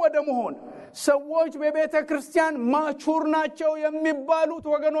ሰው ወደ መሆን ሰዎች በቤተክርስቲያን ማቹር ናቸው የሚባሉት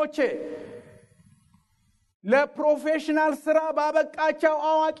ወገኖቼ ለፕሮፌሽናል ስራ ባበቃቸው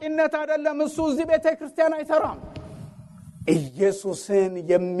አዋቂነት አይደለም። እሱ እዚህ ቤተክርስቲያን አይሰራም። ኢየሱስን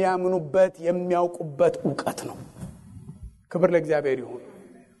የሚያምኑበት የሚያውቁበት ዕውቀት ነው። ክብር ለእግዚአብሔር ይሁን።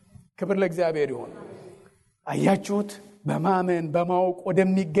 ክብር ለእግዚአብሔር ይሁን። አያችሁት? በማመን በማወቅ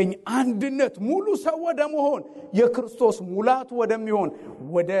ወደሚገኝ አንድነት ሙሉ ሰው ወደ መሆን የክርስቶስ ሙላቱ ወደሚሆን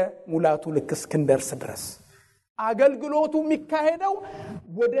ወደ ሙላቱ ልክ እስክንደርስ ድረስ አገልግሎቱ የሚካሄደው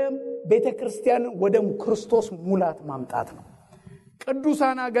ወደ ቤተክርስቲያን ወደ ክርስቶስ ሙላት ማምጣት ነው።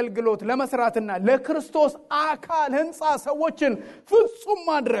 ቅዱሳን አገልግሎት ለመስራትና ለክርስቶስ አካል ህንጻ ሰዎችን ፍጹም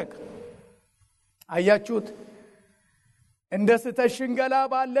ማድረግ። አያችሁት? እንደ ስተሽንገላ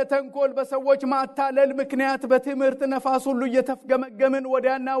ባለ ተንኮል በሰዎች ማታለል ምክንያት በትምህርት ነፋስ ሁሉ እየተፍገመገምን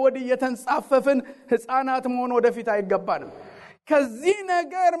ወዲያና ወዲህ እየተንጻፈፍን ሕፃናት መሆን ወደፊት አይገባንም። ከዚህ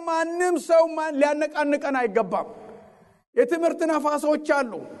ነገር ማንም ሰው ሊያነቃንቀን አይገባም። የትምህርት ነፋሶች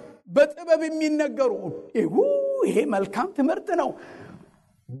አሉ በጥበብ የሚነገሩ። ይሄ መልካም ትምህርት ነው።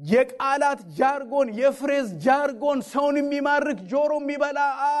 የቃላት ጃርጎን የፍሬዝ ጃርጎን ሰውን የሚማርክ ጆሮ የሚበላ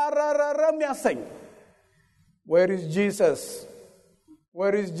አራራራም ያሰኝ። Where is Jesus?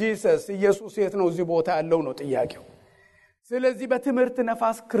 Where is Jesus? ኢየሱስ የት ነው? እዚህ ቦታ ያለው ነው ጥያቄው። ስለዚህ በትምህርት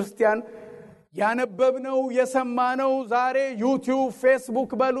ነፋስ ክርስቲያን ያነበብነው የሰማነው ዛሬ ዩቲዩብ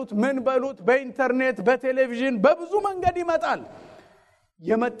ፌስቡክ በሉት ምን በሉት በኢንተርኔት በቴሌቪዥን በብዙ መንገድ ይመጣል።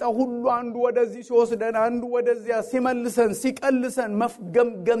 የመጣው ሁሉ አንዱ ወደዚህ ሲወስደን አንዱ ወደዚያ ሲመልሰን ሲቀልሰን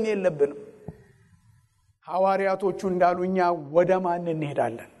መፍገምገም የለብንም። ሐዋርያቶቹ እንዳሉኛ ወደ ማን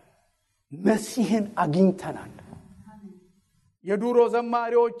እንሄዳለን? መሲህን አግኝተናል። የዱሮ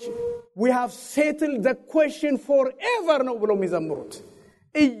ዘማሪዎች we have settled the question forever ነው ብለው የሚዘምሩት።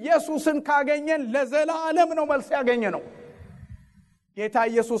 ኢየሱስን ካገኘን ለዘላለም ነው መልስ ያገኘነው። ጌታ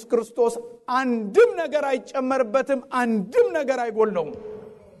ኢየሱስ ክርስቶስ አንድም ነገር አይጨመርበትም፣ አንድም ነገር አይጎለውም።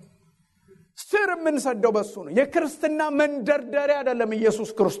 ስር የምንሰደው በሱ ነው። የክርስትና መንደርደሪያ አይደለም ኢየሱስ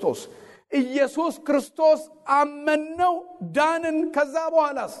ክርስቶስ። ኢየሱስ ክርስቶስ አመንነው ዳንን። ከዛ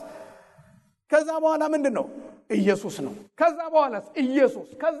በኋላ ምንድነው? ኢየሱስ ነው። ከዛ በኋላስ ኢየሱስ፣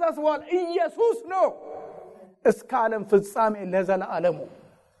 ከዛስ በኋላ ኢየሱስ ነው እስከ ዓለም ፍጻሜ ለዘላለሙ።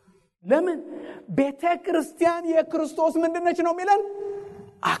 ለምን? ቤተክርስቲያን የክርስቶስ ምንድነች ነው የሚለን?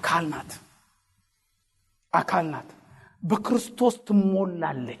 አካል ናት። አካል ናት። በክርስቶስ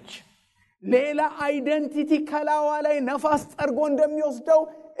ትሞላለች። ሌላ አይደንቲቲ ከላዋ ላይ ነፋስ ጠርጎ እንደሚወስደው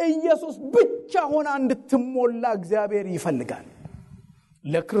ኢየሱስ ብቻ ሆና እንድትሞላ እግዚአብሔር ይፈልጋል።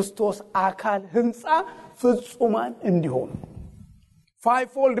 ለክርስቶስ አካል ህንጻ ፍጹማን እንዲሆኑ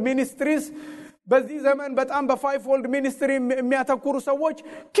ፋይቭፎልድ ሚኒስትሪስ በዚህ ዘመን በጣም በፋይቭፎልድ ሚኒስትሪ የሚያተኩሩ ሰዎች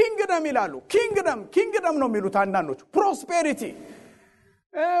ኪንግደም ይላሉ። ኪንግደም ነው የሚሉት አንዳንዶቹ። ፕሮስፔሪቲ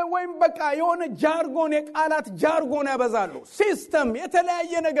ወይም በቃ የሆነ ጃርጎን የቃላት ጃርጎን ያበዛሉ። ሲስተም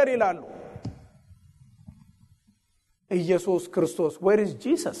የተለያየ ነገር ይላሉ። ኢየሱስ ክርስቶስ where is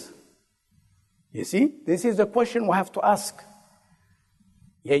Jesus? You see, this is the question we have to ask.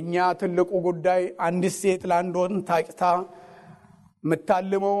 የኛ ትልቁ ጉዳይ አንዲት ሴት ለአንድ ወንድ ታጭታ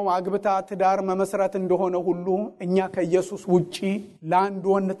መታልመው አግብታ ትዳር መመስረት እንደሆነ ሁሉ እኛ ከኢየሱስ ውጪ ለአንድ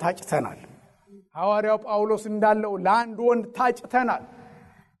ወንድ ታጭተናል። ሐዋርያው ጳውሎስ እንዳለው ለአንድ ወንድ ታጭተናል።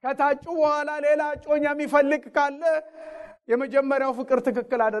 ከታጩ በኋላ ሌላ ጮኛ የሚፈልግ ካለ የመጀመሪያው ፍቅር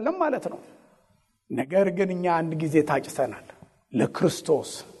ትክክል አይደለም ማለት ነው። ነገር ግን እኛ አንድ ጊዜ ታጭተናል ለክርስቶስ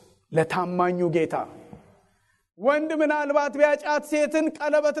ለታማኙ ጌታ። ወንድ ምናልባት ቢያጫት ሴትን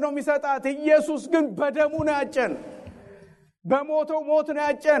ቀለበት ነው የሚሰጣት። ኢየሱስ ግን በደሙ ነው ያጨን፣ በሞተው ሞት ነው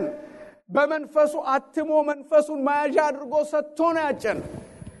ያጨን። በመንፈሱ አትሞ መንፈሱን መያዣ አድርጎ ሰጥቶ ነው ያጨን።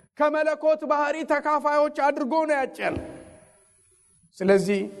 ከመለኮት ባህሪ ተካፋዮች አድርጎ ነው ያጨን።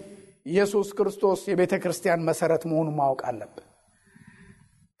 ስለዚህ ኢየሱስ ክርስቶስ የቤተ ክርስቲያን መሰረት መሆኑን ማወቅ አለብን።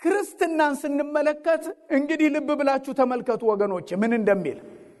 ክርስትናን ስንመለከት እንግዲህ ልብ ብላችሁ ተመልከቱ ወገኖቼ ምን እንደሚል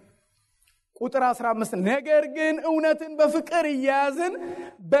ቁጥር 15 ነገር ግን እውነትን በፍቅር እያያዝን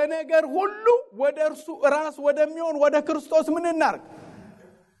በነገር ሁሉ ወደ እርሱ ራስ ወደሚሆን ወደ ክርስቶስ ምን እናርግ።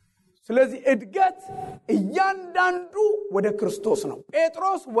 ስለዚህ እድገት እያንዳንዱ ወደ ክርስቶስ ነው።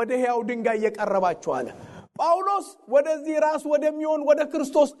 ጴጥሮስ ወደ ሕያው ድንጋይ እየቀረባችሁ አለ። ጳውሎስ ወደዚህ ራስ ወደሚሆን ወደ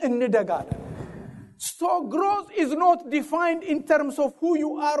ክርስቶስ እንደጋለ። So growth is not defined in terms of who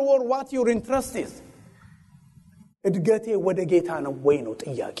you are or what your interest is. እድገቴ ወደ ጌታ ነው ወይ ነው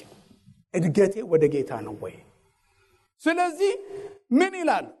ጥያቄው። እድገቴ ወደ ጌታ ነው ወይ? ስለዚህ ምን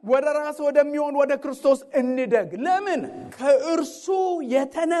ይላል? ወደ ራስ ወደሚሆን ወደ ክርስቶስ እንደግ። ለምን? ከእርሱ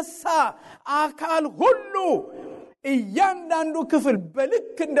የተነሳ አካል ሁሉ እያንዳንዱ ክፍል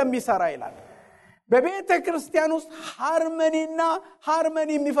በልክ እንደሚሰራ ይላል። በቤተ ክርስቲያን ውስጥ ሃርመኒ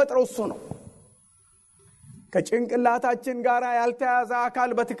የሚፈጥረው እሱ ነው። ከጭንቅላታችን ጋር ያልተያዘ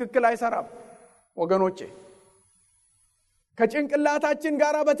አካል በትክክል አይሰራም ወገኖቼ። ከጭንቅላታችን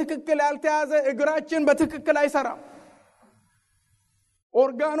ጋር በትክክል ያልተያዘ እግራችን በትክክል አይሰራም።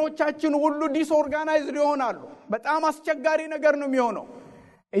 ኦርጋኖቻችን ሁሉ ዲስኦርጋናይዝድ ይሆናሉ። በጣም አስቸጋሪ ነገር ነው የሚሆነው።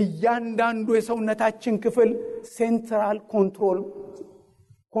 እያንዳንዱ የሰውነታችን ክፍል ሴንትራል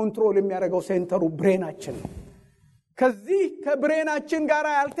ኮንትሮል የሚያደርገው ሴንተሩ ብሬናችን ነው። ከዚህ ከብሬናችን ጋር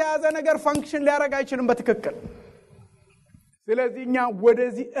ያልተያዘ ነገር ፋንክሽን ሊያደርግ አይችልም በትክክል። ስለዚህ እኛ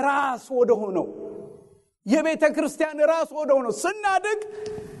ወደዚህ ራስ ወደ ሆነው የቤተ ክርስቲያን ራስ ወደ ሆነው ስናድግ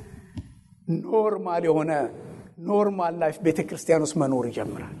ኖርማል ላይፍ ቤተ ክርስቲያን ውስጥ መኖር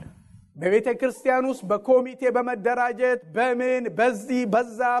ይጀምራል። በቤተ ክርስቲያን ውስጥ በኮሚቴ በመደራጀት በምን በዚህ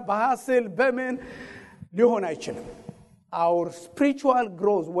በዛ በሐስል በምን ሊሆን አይችልም። our spiritual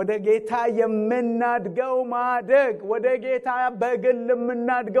growth ወደ ጌታ የምናድገው ማደግ ወደ ጌታ በግል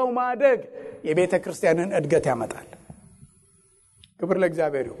የምናድገው ማደግ የቤተ ክርስቲያንን እድገት ያመጣል። ክብር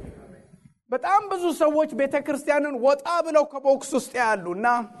ለእግዚአብሔር ይሁን። በጣም ብዙ ሰዎች ቤተ ክርስቲያንን ወጣ ብለው ከቦክስ ውስጥ ያሉና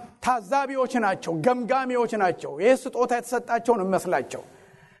ታዛቢዎች ናቸው፣ ገምጋሚዎች ናቸው። ይሄ ስጦታ የተሰጣቸው ነው መስላቸው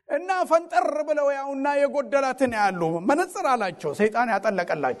እና ፈንጠር ብለው ያውና የጎደላትን ያሉ መነጽር አላቸው ሰይጣን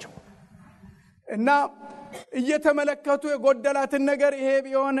ያጠለቀላቸው እና እየተመለከቱ የጎደላትን ነገር ይሄ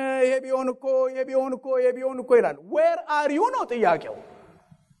ቢሆን እኮ ይላል። where are you ነው ጥያቄው።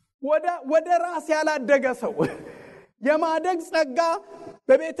 ወደ ራስ ያላደገ ሰው የማደግ ጸጋ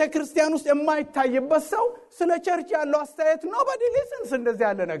በቤተ ክርስቲያን ውስጥ የማይታይበት ሰው ስለ ቸርች ያለው አስተያየት nobody listens እንደዚህ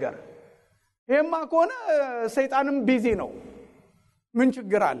ያለ ነገር። ይሄማ ከሆነ ሰይጣንም ቢዚ ነው። ምን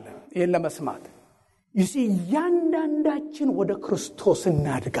ችግር አለ ይሄን ለመስማት? ያንዳንዳችን ወደ ክርስቶስ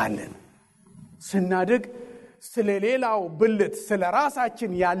እናድጋለን። ስናድግ ስለሌላው ብልት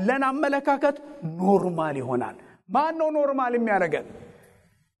ስለራሳችን ያለን አመለካከት ኖርማል ይሆናል። ማን ነው ኖርማል የሚያደርገን?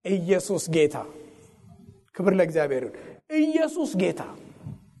 ኢየሱስ ጌታ። ክብር ለእግዚአብሔር ይሁን። ኢየሱስ ጌታ።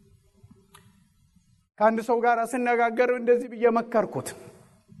 ከአንድ ሰው ጋር ስነጋገር እንደዚህ ብዬ መከርኩት።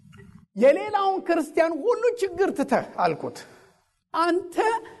 የሌላውን ክርስቲያን ሁሉ ችግር ትተህ አልኩት፣ አንተ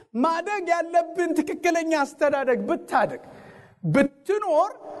ማደግ ያለብን ትክክለኛ አስተዳደግ ብታደግ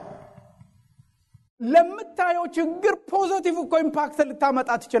ብትኖር ለምታየው ችግር ፖዚቲቭ ኢምፓክት ልታመጣ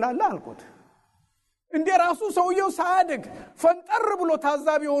ትችላለህ አልኩት። እንደራሱ ሰውየው ሳያድግ ፈንጠር ብሎ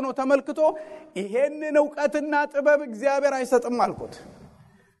ታዛቢ ሆኖ ተመልክቶ ይሄንን ዕውቀትና ጥበብ እግዚአብሔር አይሰጥም አልኩት።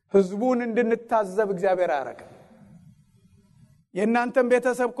 ህዝቡን እንድንታዘብ እግዚአብሔር አያረጋም። የእናንተም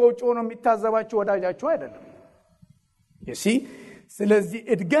ቤተሰብ ከውጭ ሆኖ የሚታዘባችሁ ወዳጃችሁ አይደለም። ስለዚህ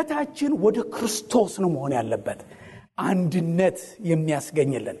እድገታችን ወደ ክርስቶስ ነው መሆን ያለበት። አንድነት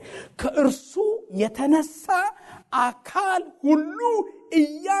የሚያስገኝልን ከእርሱ የተነሳ አካል ሁሉ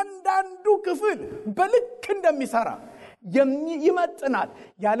እያንዳንዱ ክፍል በልክ እንደሚሰራ ይመጥናል።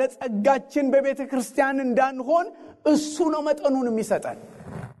 ያለ ጸጋችን በቤተ ክርስቲያን እንዳንሆን እሱ ነው መጠኑን የሚሰጠን።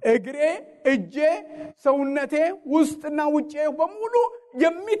 እግሬ፣ እጄ፣ ሰውነቴ ውስጥና ውጪ በሙሉ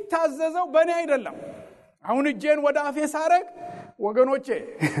የሚታዘዘው በእኔ አይደለም። አሁን እጄን ወደ አፌ ሳረግ ወገኖቼ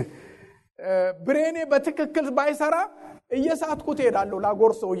ብሬኔ በትክክል ባይሰራ እየሳትኩት ሄዳለሁ።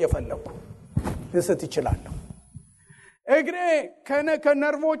 ላጎርሰው እየፈለኩ ልስት ይችላለሁ። እግሬ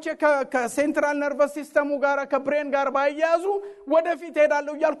ከነርቮቼ ከሴንትራል ነርቨስ ሲስተሙ ጋር ከብሬን ጋር ባያያዙ ወደፊት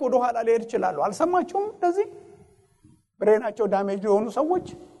ሄዳለሁ እያልኩ ወደ ኋላ ልሄድ እችላለሁ። አልሰማችሁም? እንደዚህ ብሬናቸው ዳሜጅ የሆኑ ሰዎች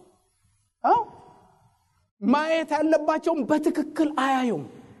ማየት ያለባቸውን በትክክል አያዩም።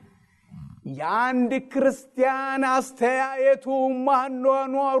 የአንድ ክርስቲያን አስተያየቱም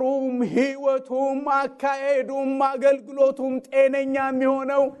አኗኗሩም ህይወቱም አካሄዱም አገልግሎቱም ጤነኛ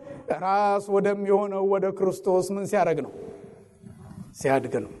የሚሆነው ራስ ወደሚሆነው ወደ ክርስቶስ ምን ሲያደርግ ነው?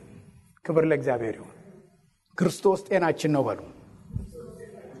 ሲያድግ ነው። ክብር ለእግዚአብሔር ይሁን። ክርስቶስ ጤናችን ነው በሉ።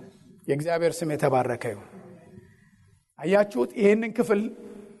 የእግዚአብሔር ስም የተባረከ ይሁን። አያችሁት? ይህንን ክፍል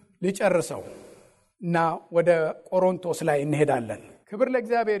ልጨርሰው እና ወደ ቆሮንቶስ ላይ እንሄዳለን። ክብር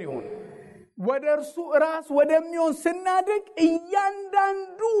ለእግዚአብሔር ይሁን። ወደ እርሱ ራስ ወደሚሆን ስናድግ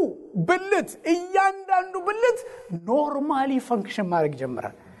እያንዳንዱ ብልት ኖርማሊ ፈንክሽን ማድረግ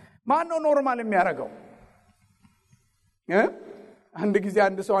ጀምራል። ማን ነው ኖርማል የሚያደርገው? አንድ ጊዜ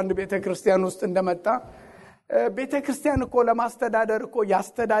አንድ ሰው አንድ ቤተክርስቲያን ውስጥ እንደመጣ ቤተክርስቲያን እኮ ለማስተዳደር እኮ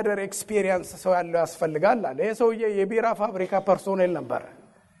ያስተዳደር ኤክስፒሪየንስ ሰው ያለው ያስፈልጋል አለ። ይሄ ሰውዬ የቢራ ፋብሪካ ፐርሶኔል ነበር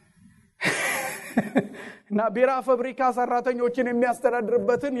እና ቢራ ፋብሪካ ሰራተኞችን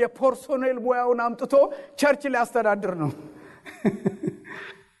የሚያስተዳድርበትን የፐርሶኔል ሙያውን አምጥቶ ቸርች ሊያስተዳድር ነው።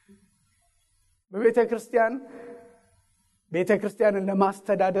 ቤተክርስቲያንን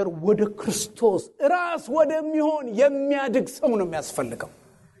ለማስተዳደር ወደ ክርስቶስ ራስ ወደሚሆን የሚያድግ ሰው ነው የሚያስፈልገው።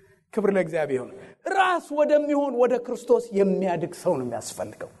 ክብር ለእግዚአብሔር። ራስ ወደሚሆን ወደ ክርስቶስ የሚያድግ ሰው ነው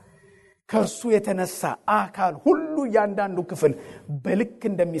የሚያስፈልገው። ከእርሱ የተነሳ አካል ሁሉ እያንዳንዱ ክፍል በልክ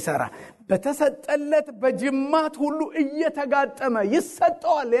እንደሚሰራ በተሰጠለት በጅማት ሁሉ እየተጋጠመ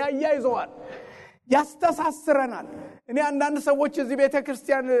ይሰጠዋል፣ ያያይዘዋል፣ ያስተሳስረናል። እኔ አንዳንድ ሰዎች እዚህ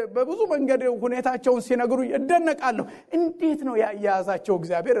ቤተክርስቲያን በብዙ መንገድ ሁኔታቸውን ሲነግሩ እደነቃለሁ። እንዴት ነው ያያያዛቸው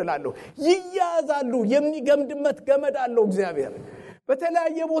እግዚአብሔር እላለሁ። ይያያዛሉ። የሚገምድመት ገመድ አለው እግዚአብሔር።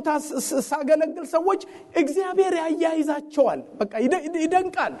 በተለያየ ቦታ ሳገለግል ሰዎች እግዚአብሔር ያያይዛቸዋል። በቃ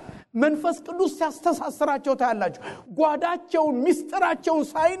ይደንቃል። መንፈስ ቅዱስ ሲያስተሳስራቸው ታያላችሁ። ጓዳቸውን ምስጢራቸውን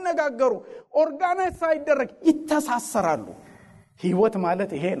ሳይነጋገሩ ኦርጋናይዝ ሳይደረግ ይተሳሰራሉ። ህይወት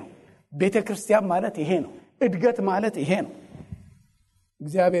ማለት ይሄ ነው። ቤተክርስቲያን ማለት ይሄ ነው። እድገት ማለት ይሄ ነው።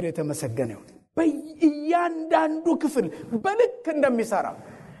 እግዚአብሔር የተመሰገነ ይሁን። በእያንዳንዱ ክፍል በልክ እንደሚሰራ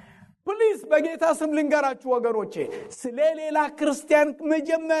ፕሊዝ በጌታ ስም ልንገራችሁ ወገኖቼ፣ ስለ ሌላ ክርስቲያን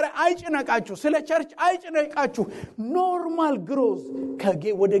መጀመሪያ አይጭነቃችሁ፣ ስለ ቸርች አይጭነቃችሁ። ኖርማል ግሮዝ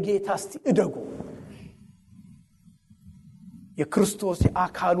ወደ ጌታ እስቲ እደጉ። የክርስቶስ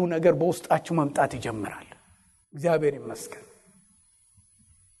የአካሉ ነገር በውስጣችሁ መምጣት ይጀምራል። እግዚአብሔር ይመስገን።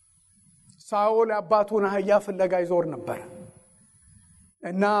 ሳኦል የአባቱን አህያ ፍለጋ ይዞር ነበር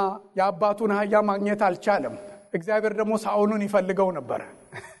እና የአባቱን አህያ ማግኘት አልቻለም። እግዚአብሔር ደግሞ ሳኦልን ይፈልገው ነበር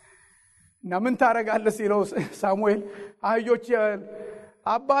እና ምን ታረጋለህ ሲለው ሳሙኤል አህዮች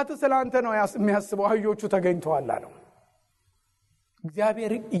አባት ስላንተ ነው የሚያስበው፣ አህዮቹ ተገኝተዋል አለው።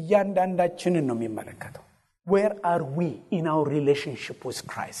 እግዚአብሔር እያንዳንዳችንን ነው የሚመለከተው። where are we in our relationship with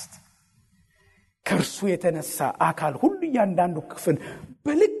Christ? ከእርሱ የተነሳ አካል ሁሉ እያንዳንዱ ክፍል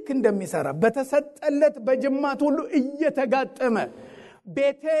በልክ እንደሚሰራ በተሰጠለት በጅማት ሁሉ እየተጋጠመ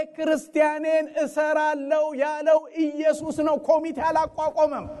ቤተ ክርስቲያኔን እሰራለሁ ያለው ኢየሱስ ነው። ኮሚቴ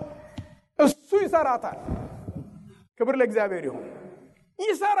አላቋቋመም። እሱ ይሰራታል። ክብር ለእግዚአብሔር ይሁን።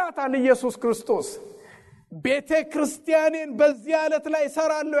 ይሰራታል ኢየሱስ ክርስቶስ። ቤተ ክርስቲያኔን በዚህ ዓለት ላይ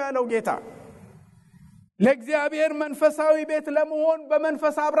እሰራለሁ ያለው ጌታ ለእግዚአብሔር መንፈሳዊ ቤት ለመሆን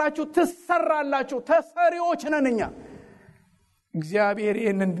በመንፈስ አብራችሁ ትሰራላችሁ። ተሰሪዎች ነን እኛ። እግዚአብሔር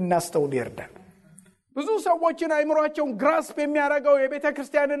ይህንን እንድናስተውል ይርዳል። ብዙ ሰዎችን አይምሯቸውን ግራስፕ የሚያደርገው የቤተ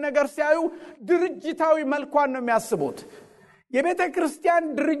ክርስቲያንን ነገር ሲያዩ ድርጅታዊ መልኳን ነው የሚያስቡት። የቤተ ክርስቲያን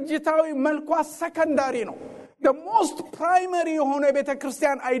ድርጅታዊ መልኳ ሰከንዳሪ ነው። the most primary የሆነ የቤተ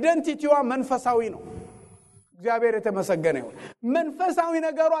ክርስቲያን አይደንቲቲዋ መንፈሳዊ ነው። እግዚአብሔር የተመሰገነ ይሁን። መንፈሳዊ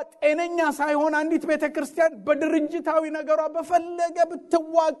ነገሯ ጤነኛ ሳይሆን አንዲት ቤተ ክርስቲያን በድርጅታዊ ነገሯ በፈለገ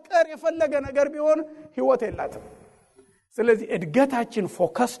ብትዋቀር የፈለገ ነገር ቢሆን ህይወት የላትም። ስለዚህ እድገታችን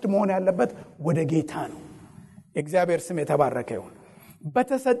ፎከስድ መሆን ያለበት ወደ ጌታ ነው። የእግዚአብሔር ስም የተባረከ ይሁን።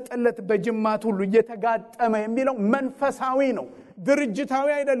 በተሰጠለት በጅማት ሁሉ እየተጋጠመ የሚለው መንፈሳዊ ነው፣ ድርጅታዊ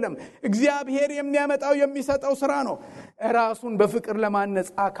አይደለም። እግዚአብሔር የሚያመጣው የሚሰጠው ስራ ነው። ራሱን በፍቅር ለማነጽ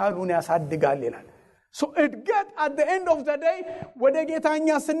አካሉን ያሳድጋል ይላል። እድገት at the end of the day ወደ ጌታኛ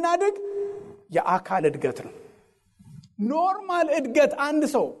ስናድግ የአካል እድገት ነው። ኖርማል እድገት አንድ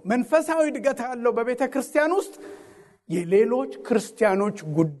ሰው መንፈሳዊ እድገት ያለው በቤተ ክርስቲያን ውስጥ የሌሎች ክርስቲያኖች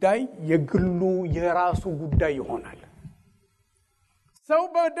ጉዳይ የግሉ የራሱ ጉዳይ ይሆናል። ሰው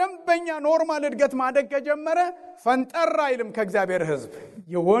በደንበኛ ኖርማል እድገት ማደግ ከጀመረ ፈንጠር አይልም ከእግዚአብሔር ሕዝብ።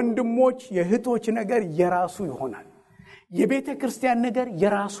 የወንድሞች የእህቶች ነገር የራሱ ይሆናል። የቤተ ክርስቲያን ነገር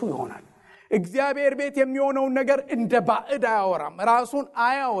የራሱ ይሆናል። እግዚአብሔር ቤት የሚሆነውን ነገር እንደ ባዕድ አያወራም፣ ራሱን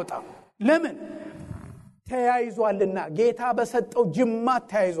አያወጣም። ለምን? ተያይዟልና፣ ጌታ በሰጠው ጅማት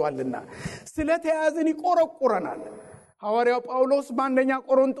ተያይዟልና። ስለተያዝን ይቆረቁረናል። ሐዋርያው ጳውሎስ በአንደኛ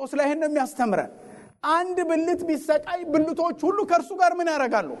ቆሮንቶስ ላይ ይሄን የሚያስተምረን አንድ ብልት ቢሰቃይ ብልቶች ሁሉ ከእርሱ ጋር ምን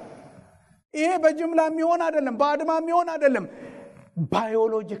ያደርጋሉ? ይሄ በጅምላ የሚሆን አይደለም፣ በአድማ የሚሆን አይደለም።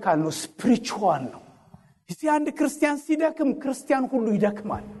 ባዮሎጂካል ነው፣ ስፒሪቹዋል ነው። እስቲ አንድ ክርስቲያን ሲደክም ክርስቲያን ሁሉ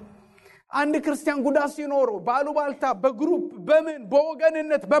ይደክማል። አንድ ክርስቲያን ጉዳት ሲኖረው ባሉባልታ በግሩፕ በምን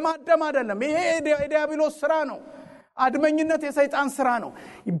በወገንነት በማደም አይደለም። ይሄ የዲያብሎስ ስራ ነው። አድመኝነት የሰይጣን ስራ ነው።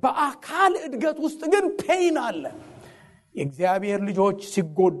 በአካል እድገት ውስጥ ግን ፔን አለ። የእግዚአብሔር ልጆች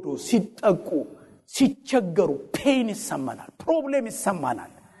ሲጎዱ፣ ሲጠቁ፣ ሲቸገሩ ፔን ይሰማናል፣ ፕሮብሌም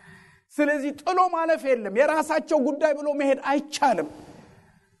ይሰማናል። ስለዚህ ጥሎ ማለፍ የለም። የራሳቸው ጉዳይ ብሎ መሄድ አይቻልም።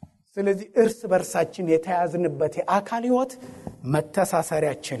 ስለዚህ እርስ በርሳችን የተያዝንበት የአካል ህይወት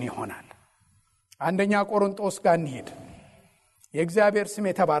መተሳሰሪያችን ይሆናል። አንደኛ ቆሮንቶስ ጋር እንሄድ። የእግዚአብሔር ስም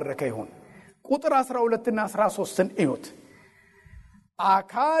የተባረከ ይሁን። ቁጥር 12 እና 13ን እዩት።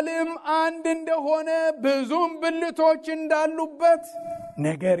 አካልም አንድ እንደሆነ ብዙም ብልቶች እንዳሉበት፣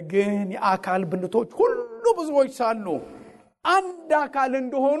 ነገር ግን የአካል ብልቶች ሁሉ ብዙዎች ሳሉ አንድ አካል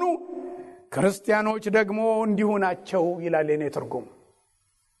እንደሆኑ ክርስቲያኖች ደግሞ እንዲሁ ናቸው ይላል የኔ ትርጉም።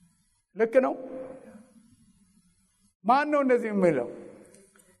 ልክ ነው? ማን ነው እንደዚህ የሚለው?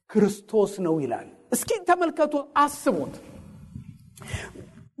 ክርስቶስ ነው ይላል። እስኪ ተመልከቱ፣ አስቡት፣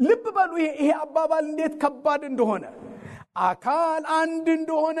 ልብ በሉ። ይሄ አባባል እንዴት ከባድ እንደሆነ። አካል አንድ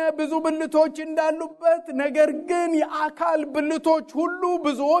እንደሆነ ብዙ ብልቶች እንዳሉበት፣ ነገር ግን የአካል ብልቶች ሁሉ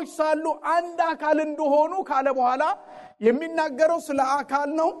ብዙዎች ሳሉ አንድ አካል እንደሆኑ ካለ በኋላ የሚናገረው ስለ አካል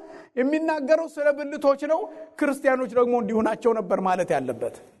ነው፣ የሚናገረው ስለ ብልቶች ነው። ክርስቲያኖች ደግሞ እንዲሁ ናቸው ነበር ማለት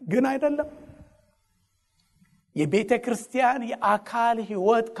ያለበት፣ ግን አይደለም። የቤተ ክርስቲያን የአካል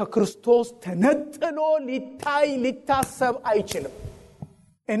ህይወት ከክርስቶስ ተነጥሎ ሊታሰብ አይችልም።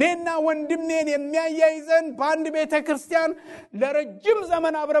 እኔና ወንድሜን የሚያያይዘን በአንድ ቤተ ክርስቲያን ለረጅም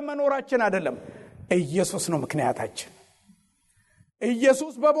ዘመን አብረን መኖራችን አይደለም። ኢየሱስ ነው ምክንያታችን።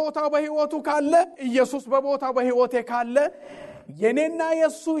 ኢየሱስ በቦታው በህይወቱ ካለ፣ ኢየሱስ በቦታው በህይወቴ ካለ፣ የኔና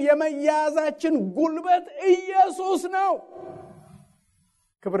የሱ የመያያዛችን ጉልበት ኢየሱስ ነው።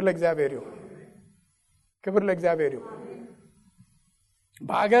 ክብር ለእግዚአብሔር ይሁን። ክብር ለእግዚአብሔር ይሁን።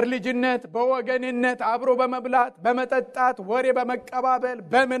 በአገር ልጅነት፣ በወገንነት፣ አብሮ በመብላት በመጠጣት፣ ወሬ በመቀባበል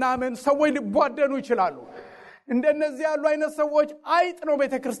በመናምን ሰዎች ሊቧደኑ ይችላሉ። እንደነዚህ ያሉ አይነት ሰዎች አይጥ ነው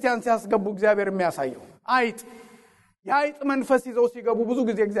ቤተክርስቲያን ሲያስገቡ እግዚአብሔር የሚያሳየው። አይጥ፣ የአይጥ መንፈስ ይዘው ሲገቡ ብዙ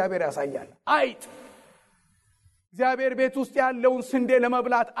ጊዜ እግዚአብሔር ያሳያል። አይጥ፣ እግዚአብሔር ቤት ውስጥ ያለውን ስንዴ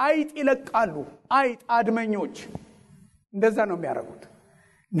ለመብላት አይጥ ይለቃሉ። አይጥ አድመኞች እንደዛ ነው የሚያደርጉት።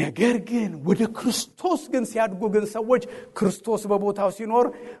 ነገር ግን ወደ ክርስቶስ ግን ሲያድጉ ግን ሰዎች ክርስቶስ በቦታው ሲኖር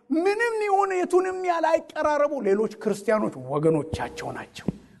ምንም ይሁን የቱንም ያላይቀራረቡ ሌሎች ክርስቲያኖች ወገኖቻቸው ናቸው፣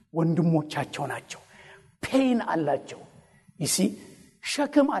 ወንድሞቻቸው ናቸው። ፔን አላቸው፣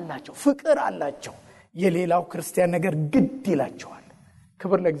 ሸክም አላቸው፣ ፍቅር አላቸው። የሌላው ክርስቲያን ነገር ግድ ይላቸዋል።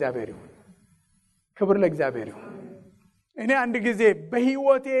 ክብር ለእግዚአብሔር ይሁን። ክብር ለእግዚአብሔር ይሁን። እኔ አንድ ጊዜ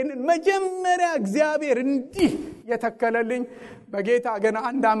በህይወቴ መጀመሪያ እግዚአብሔር እንዲህ የተከለልኝ በጌታ ገና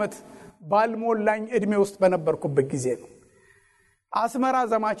 1 ዓመት ባልሞላኝ እድሜ ውስጥ በነበርኩበት ጊዜ ነው። አስመራ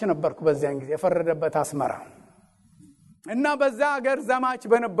ዘማች ነበርኩ በዚያን ጊዜ፣ የፈረደበት አስመራ እና በዛ ሀገር ዘማች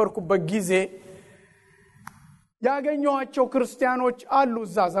በነበርኩበት ጊዜ ያገኘኋቸው ክርስቲያኖች አሉ።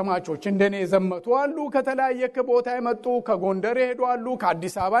 እዛ ዘማቾች እንደኔ ዘመቱ አሉ። ከተለያየ ቦታ የመጡ፣ ከጎንደር ሄዱ አሉ፣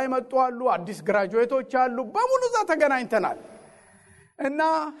 ከአዲስ አበባ የመጡ አሉ፣ አዲስ ግራጁዌቶች አሉ። በሙሉ እዛ ተገናኝተናል እና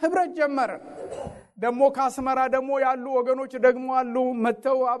ህብረት ጀመርን። ደግሞ ከአስመራ ደግሞ ያሉ ወገኖች ደግሞ አሉ፣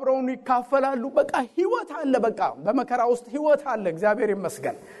 መተው አብረውን ይካፈላሉ። በቃ ህይወት አለ። በቃ በመከራ ውስጥ ህይወት አለ። እግዚአብሔር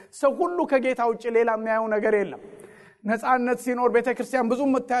ይመስገን። ሰው ሁሉ ከጌታ ውጭ ሌላ የሚያየው ነገር የለም። ነፃነት ሲኖር ቤተክርስቲያን ብዙ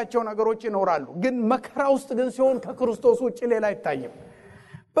የምታያቸው ነገሮች ይኖራሉ። ግን መከራ ውስጥ ግን ሲሆን ከክርስቶስ ውጭ ሌላ አይታይም።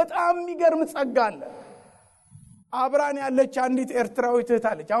 በጣም የሚገርም ጸጋ አለ። አብራን ያለች አንዲት ኤርትራዊት እህት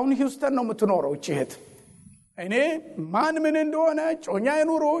አለች። አሁን ሂውስተን ነው የምትኖረው እቺ እህት። እኔ ማን ምን እንደሆነ ጮኛ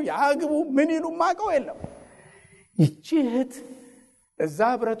ይኑሩ ያግቡ ምን ይሉ ማቀው የለም። እቺ እህት እዛ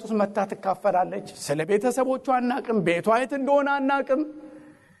ህብረት ውስጥ መታ ትካፈላለች። ስለ ቤተሰቦቿ አናቅም፣ ቤቷ የት እንደሆነ አናቅም።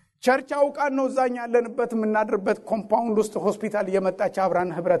 ቸርች አውቃን ነው እዛኛ ያለንበት የምናድርበት ኮምፓውንድ ውስጥ ሆስፒታል እየመጣች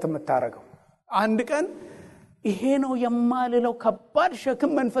አብራን ህብረት የምታረገው። አንድ ቀን ይሄ ነው የማልለው ከባድ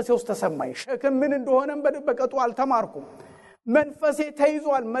ሸክም መንፈሴ ውስጥ ተሰማኝ። ሸክም ምን እንደሆነም በቀጡ አልተማርኩም። መንፈሴ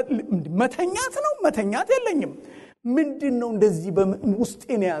ተይዟል። መተኛት ነው መተኛት የለኝም። ምንድነው እንደዚህ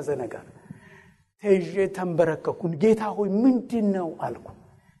በውስጤን የያዘ ነገር? ተይዤ ተንበረከኩን። ጌታ ሆይ ምንድነው አልኩ።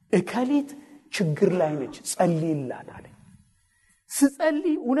 እከሊት ችግር ላይ ነች፣ ጸልይላት አለኝ።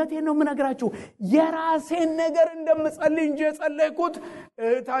 ስጸልይ እውነቴን ነው የምነግራችሁ፣ የራሴን ነገር እንደምጸልይ እንጂ የጸለይኩት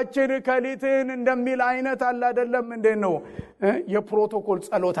እህታችን ከሊትን እንደሚል አይነት አለ አይደለም። እንደነው የፕሮቶኮል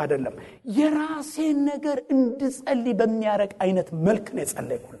ጸሎት አይደለም። የራሴን ነገር እንድጸልይ በሚያረቅ አይነት መልክ ነው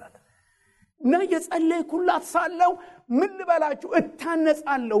የጸለይኩላት። እና የጸለይኩላት ሳለው ምን ልበላችሁ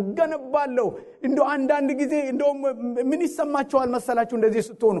እታነጻለሁ፣ ገነባለሁ። እንደው አንዳንድ ጊዜ እንደው ምን ይሰማችኋል መሰላችሁ? እንደዚህ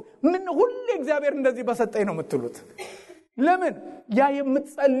ስትሆኑ ምን ሁሌ እግዚአብሔር እንደዚህ በሰጠኝ ነው የምትሉት? ለምን? ያ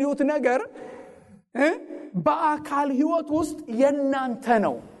የምትጸልዩት ነገር በአካል ህይወት ውስጥ የናንተ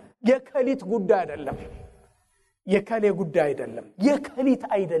ነው፣ የከሊት ጉዳይ አይደለም። የከሌ ጉዳይ አይደለም፣ የከሊት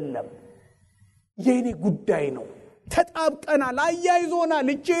አይደለም፣ የኔ ጉዳይ ነው። ተጣብቀናል፣ አያይዞናል።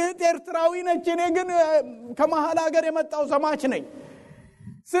 እቺ ኤርትራዊ ነች፣ እኔ ግን ከመሃል ሀገር የመጣው ዘማች ነኝ።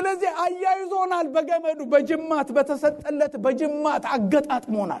 ስለዚህ አያይዞናል፣ በገመዱ በጅማት በተሰጠለት በጅማት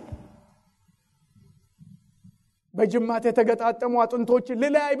አገጣጥሞናል። በጅማት የተገጣጠሙ አጥንቶች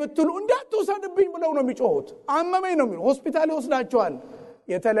ለላይ ብትሉ እንዳትወሰድብኝ ብለው ነው የሚጮሁት። አመመኝ ነው የሚለው። ሆስፒታል ይወስዳቸዋል።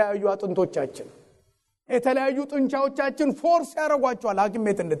 የተለያዩ አጥንቶቻችን የተለያዩ ጡንቻዎቻችን ፎርስ ያረጋቸዋል ሐኪም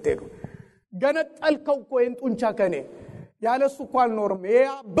ቤት እንድትሄዱ። ገነጠልከው እኮ ይሄን ጡንቻ ከኔ ያለሱ እኮ አልኖርም፣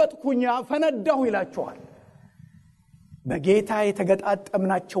 ያበጥኩኝ ፈነዳሁ ይላቸዋል። በጌታ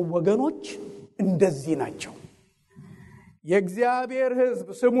የተገጣጠምናቸው ወገኖች እንደዚህ ናቸው። የእግዚአብሔር ሕዝብ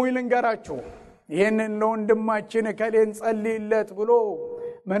ስሙ ይልንገራችሁ፣ ይሄንን ለወንድማችን ከሌን ጸልይለት ብሎ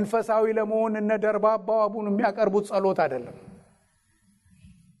መንፈሳዊ ለመሆን እነ ደርባባው አቡን የሚያቀርቡት ጸሎት አይደለም።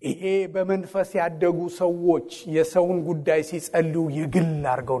 ይሄ በመንፈስ ያደጉ ሰዎች የሰውን ጉዳይ ሲጸልዩ የግል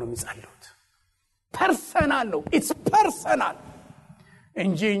አድርገው ነው የሚጸልዩት። ፐርሰናል ነው፣ ኢትስ ፐርሰናል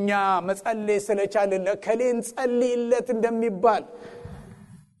እንጂ እኛ መጸለይ ስለቻለን ለከሌን ጸልይለት እንደሚባል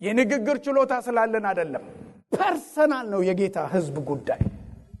የንግግር ችሎታ ስላለን አይደለም። ፐርሰናል ነው የጌታ ሕዝብ ጉዳይ።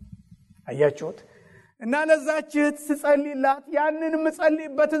 አያችሁት? እና ለዛች እህት ስጸልይላት ያንን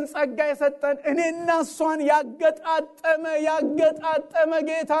ምጸልይበትን ጸጋ የሰጠን እኔና እሷን ያገጣጠመ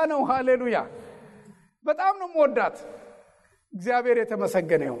ጌታ ነው። ሃሌሉያ! በጣም ነው የምወዳት። እግዚአብሔር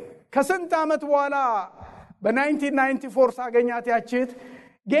የተመሰገነ ይሁን። ከስንት ዓመት በኋላ በ1994 ሳገኛት ያችት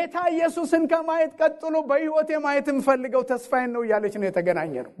ጌታ ኢየሱስን ከማየት ቀጥሎ በህይወቴ ማየት የምፈልገው ተስፋዬን ነው እያለች ነው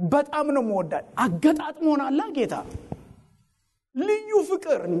የተገናኘነው። በጣም ነው የምወዳት። አገጣጥሞናል ጌታ። ልዩ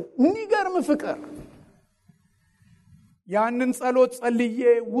ፍቅር፣ የሚገርም ፍቅር። ያንን ጸሎት ጸልዬ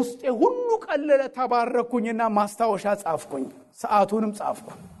ውስጤ ሁሉ ቀለለ፣ ተባረኩኝና ማስታወሻ ጻፍኩኝ፣ ሰዓቱንም ጻፍኩ።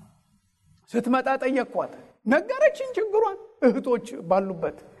 ስትመጣ ጠየቅኳት፣ ነገረችኝ ችግሯን። እህቶች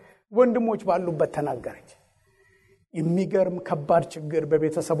ባሉበት ወንድሞች ባሉበት ተናገረች። የሚገርም ከባድ ችግር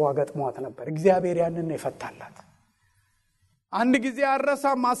በቤተሰቧ ገጥሟት ነበር። እግዚአብሔር ያንን የፈታላት። አንድ ጊዜ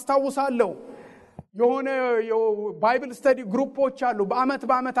አረሳም፣ አስታውሳለሁ። የሆነ ባይብል ስተዲ ግሩፖች አሉ። በአመት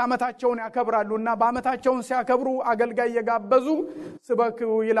አመታቸውን ያከብራሉና በአመታቸውን ሲያከብሩ አገልጋይ የጋበዙ ስበክ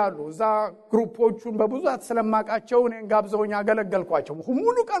ይላሉ። እዛ ግሩፖቹን በብዛት ስለማቃቸው እኔን ጋብዘውኝ አገለገልኳቸው።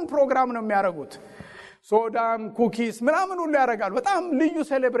 ሙሉ ቀን ፕሮግራም ነው የሚያደርጉት። ሶዳም ኩኪስ ምናምን ሁሉ ያደርጋሉ። በጣም ልዩ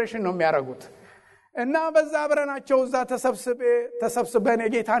ሴሌብሬሽን ነው የሚያደርጉት። እና በዛ አብረናቸው እዛ ተሰብስበን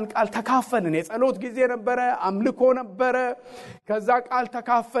የጌታን ቃል ተካፈልን። የጸሎት ጊዜ ነበረ፣ አምልኮ ነበረ። ከዛ ቃል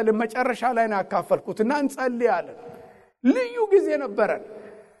ተካፈልን። መጨረሻ ላይ ነው ያካፈልኩትና እንጸልያለን። ልዩ ጊዜ ነበረን።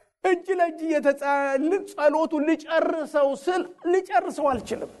 እጅ ለእጅ እየተጸለየን ጸሎቱን ልጨርሰው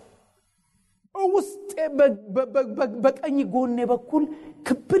አልችልም። ውስጤ በቀኝ ጎኔ በኩል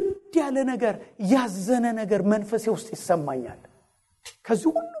ክብድ ያለ ነገር፣ ያዘነ ነገር መንፈሴ ውስጥ ይሰማኛል። ከዚህ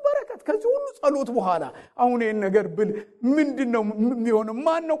ሁሉ በረከት፣ ከዚህ ሁሉ ጸሎት በኋላ አሁን ይሄን ነገር ብል ምንድነው የሚሆነው?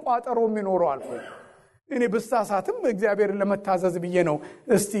 ማን ነው ቋጠሮ የሚኖረው አልኩኝ። እኔ በስተሳትም እግዚአብሔርን ለመታዘዝ ብዬ ነው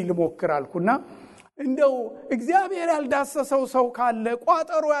እስቲ ልሞክር አልኩና እንደው እግዚአብሔር ያልዳሰሰው ሰው ካለ፣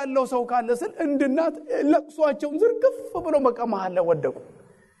 ቋጠሮ ያለው ሰው ካለ ስል እንድናት ለቅሷቸውን ዝርግፍ ብሎ መቀማለ ወደቁ።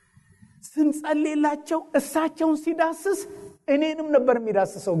 ስንጸልይላቸው እሳቸውን ሲዳስስ እኔንም ነበር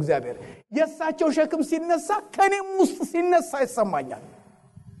የሚዳስሰው እግዚአብሔር። የእሳቸው ሸክም ሲነሳ ከኔም ውስጥ ሲነሳ ይሰማኛል።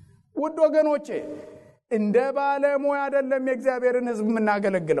 ውድ ወገኖቼ፣ እንደ ባለሙያ አይደለም የእግዚአብሔርን ሕዝብ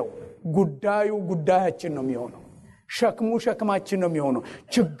የምናገለግለው። ጉዳያችን ነው የሚሆነው። ሸክሙ ሸክማችን ነው የሚሆነው።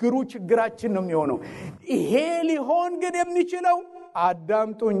 ችግሩ ችግራችን ነው የሚሆነው። ይሄ ሊሆን ግን የሚችለው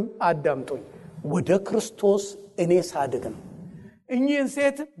አዳምጡኝ፣ ወደ ክርስቶስ እኔ ሳድግ ነው። እኚህን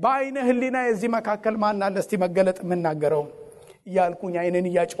ሴት በአይነ ህሊና የዚህ መካከል ማን አለ እስቲ መገለጥ የምናገረው እያልኩኝ አይነን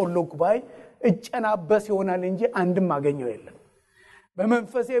እያጮለኩ ባይ እጨናበስ ይሆናል እንጂ አንድም አገኘው የለም።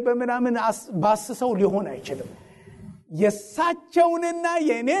 በመንፈሴ በምናምን ባስሰው ሊሆን አይችልም። የሳቸውንና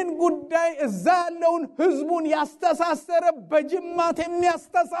የኔን ጉዳይ እዛ ያለውን ህዝቡን ያስተሳሰረ በጅማት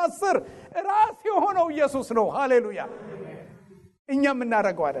የሚያስተሳስር ራስ የሆነው ኢየሱስ ነው። ሃሌሉያ! እኛ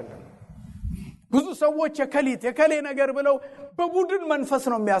የምናደርገው አይደለም። ብዙ ሰዎች የከሌ ነገር ብለው በቡድን መንፈስ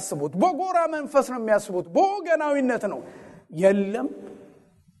ነው የሚያስቡት፣ በጎራ መንፈስ ነው የሚያስቡት፣ በወገናዊነት ነው። የለም፣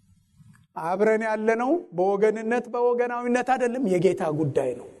 አብረን ያለነው በወገናዊነት አይደለም፣ የጌታ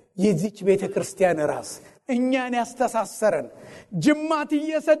ጉዳይ ነው። የዚች ቤተክርስቲያን ራስ እኛን ያስተሳሰረን ጅማት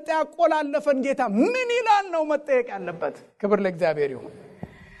እየሰጠ ያቆላለፈን ጌታ ምን ይላል ነው መጠየቅ ያለበት። ክብር ለእግዚአብሔር ይሁን።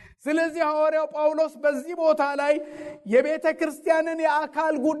 ስለዚህ ሐዋርያው ጳውሎስ በዚህ ቦታ ላይ የቤተክርስቲያንን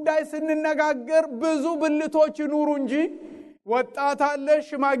የአካል ጉዳይ ስንነጋገር ብዙ ብልቶች ይኑሩ እንጂ ወጣት አለ፣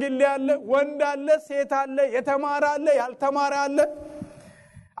 ሽማግሌ አለ፣ ወንድ አለ፣ ሴት አለ፣ የተማረ አለ፣ ያልተማረ አለ፣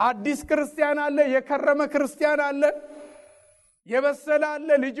 አዲስ ክርስቲያን አለ፣ የከረመ ክርስቲያን አለ፣ የበሰለ አለ፣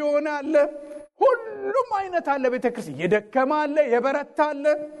 ልጅ ሆነ አለ፣ ሁሉም አይነት አለ። ቤተክርስቲያን የደከመ አለ፣ የበረታ አለ፣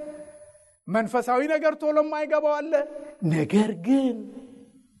 መንፈሳዊ ነገር ቶሎ የማይገባው አለ። ነገር ግን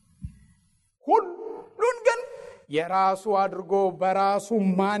ሁሉን ግን የራሱ አድርጎ በራሱ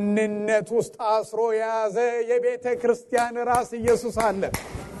ማንነት ውስጥ አስሮ የያዘ የቤተ ክርስቲያን ራስ ኢየሱስ አለ።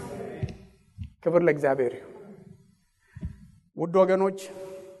 ክብር ለእግዚአብሔር ይሁን። ውድ ወገኖች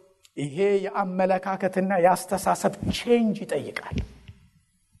ይሄ የአመለካከትና የአስተሳሰብ ቼንጅ ይጠይቃል።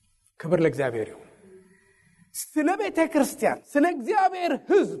 ክብር ለእግዚአብሔር ይሁን። ስለ ቤተ ክርስቲያን ስለ እግዚአብሔር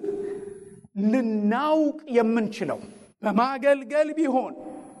ሕዝብ ልናውቅ የምንችለው በማገልገል ቢሆን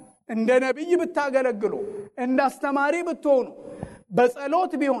እንደ ነብይ ብታገለግሉ እንደ አስተማሪ ብትሆኑ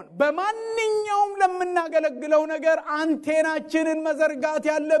በጸሎት ቢሆን በማንኛውም ለምናገለግለው ነገር አንቴናችንን መዘርጋት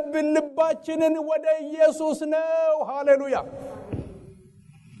ያለብን ልባችንን ወደ ኢየሱስ ነው። ሃሌሉያ።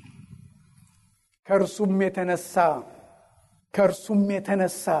 ከእርሱም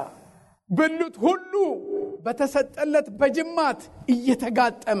የተነሳ ብልት ሁሉ በተሰጠለት በጅማት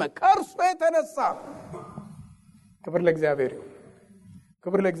እየተጋጠመ ከእርሱ የተነሳ ክብር ለእግዚአብሔር ይሁን።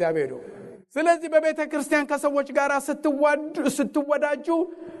 ክብር ለእግዚአብሔር ይሁን። ስለዚህ በቤተ ክርስቲያን ከሰዎች ጋር ስትወዳጁ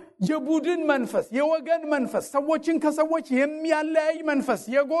የቡድን መንፈስ፣ የወገን መንፈስ፣ ሰዎችን ከሰዎች የሚያለያይ መንፈስ፣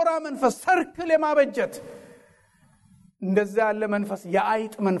 የጎራ መንፈስ፣ ሰርክል የማበጀት እንደዛ ያለ መንፈስ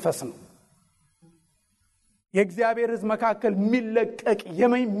የአይጥ መንፈስ ነው። የእግዚአብሔር ሕዝብ መካከል የሚለቀቅ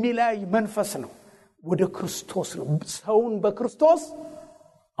የሚለያይ መንፈስ ነው። ወደ ክርስቶስ ነው። ሰውን በክርስቶስ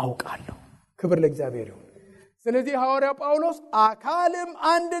አውቃለሁ። ክብር ለእግዚአብሔር ይሁን። ስለዚህ ሐዋርያው ጳውሎስ አካልም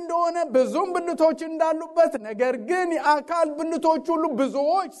አንድ እንደሆነ ብዙም ብልቶች እንዳሉበት ነገር ግን የአካል ብልቶች ሁሉ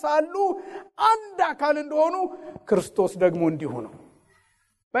ብዙዎች ሳሉ አንድ አካል እንደሆኑ ክርስቶስ ደግሞ እንዲሁ ነው።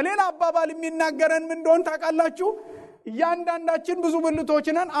 በሌላ አባባል የሚናገረን ምን እንደሆነ ታውቃላችሁ? እያንዳንዳችን ብዙ ብልቶች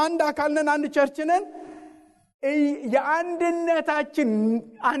ነን፣ አንድ አካል ነን፣ አንድ ቸርች ነን።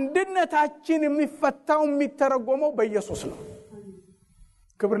 አንድነታችን የሚፈታው የሚተረጎመው በኢየሱስ ነው።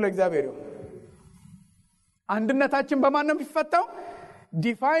 ክብር ለእግዚአብሔር ይሁን። አንድነታችን በማን ነው የሚፈታው?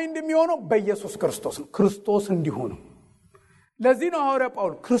 ዲፋይንድ የሚሆነው በኢየሱስ ክርስቶስ ነው። ክርስቶስ እንዲሁ ነው። ለዚህ ነው ሐዋርያው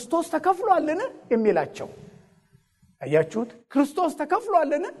ጳውሎስ ክርስቶስ ተከፍሏልን የሚላቸው። አያችሁት? ክርስቶስ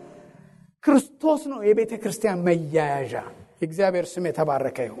ተከፍሏልን? ክርስቶስ ነው የቤተ ክርስቲያን መያያዣ። የእግዚአብሔር ስም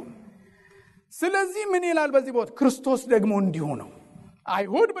የተባረከ ይሁን። ስለዚህ ምን ይላል በዚህ ቦታ? ክርስቶስ ደግሞ እንዲሁ ነው።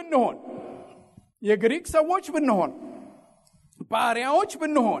 አይሁድ ብንሆን፣ የግሪክ ሰዎች ብንሆን፣ ባሪያዎች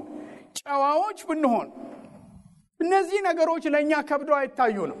ብንሆን፣ ጨዋዎች ብንሆን እነዚህ ነገሮች ለኛ ከብደው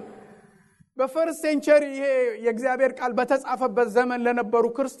አይታዩንም። በፈርስት ሴንቸሪ ይሄ የእግዚአብሔር ቃል በተጻፈበት ዘመን ለነበሩ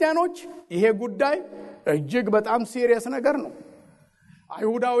ክርስቲያኖች ይሄ ጉዳይ እጅግ በጣም ሲሪየስ ነገር ነው።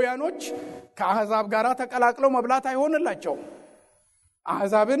 አይሁዳውያኖች ከአሕዛብ ጋር ተቀላቅለው መብላት አይሆንላቸውም።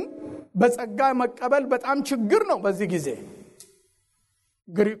 አሕዛብን በጸጋ መቀበል በጣም ችግር ነው። በዚህ ጊዜ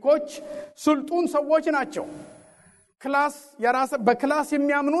ግሪኮች ስልጡን ሰዎች ናቸው። በክላስ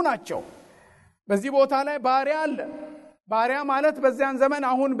የሚያምኑ ናቸው። በዚህ ቦታ ላይ ባሪያ አለ። ባሪያ ማለት በዚያን ዘመን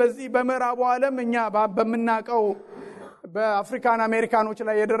አሁን በዚህ በምዕራቡ ዓለም እኛ በምናቀው በአፍሪካን አሜሪካኖች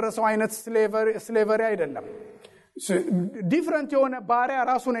ላይ የደረሰው አይነት ስሌቨሪ አይደለም። ዲፍረንት የሆነ ባሪያ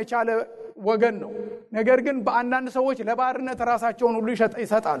ራሱን የቻለ ወገን ነው። ነገር ግን በአንዳንድ ሰዎች ለባርነት ራሳቸውን ሁሉ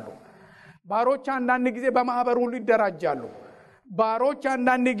ይሰጣሉ። ባሮች አንዳንድ ጊዜ በማህበር ሁሉ ይደራጃሉ። ባሮች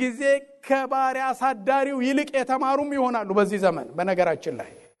አንዳንድ ጊዜ ከባሪያ አሳዳሪው ይልቅ የተማሩም ይሆናሉ። በዚህ ዘመን በነገራችን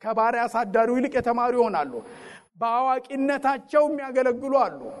ላይ ከባሪያ አሳዳሪው ይልቅ የተማሩ ይሆናሉ። በአዋቂነታቸው የሚያገለግሉ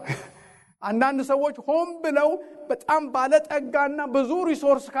አሉ። አንዳንድ ሰዎች ሆን ብለው በጣም ባለጠጋና ብዙ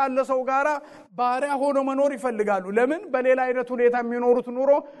ሪሶርስ ካለ ሰው ጋራ ባሪያ ሆኖ መኖር ይፈልጋሉ። ለምን? በሌላ አይነት ሁኔታ የሚኖሩት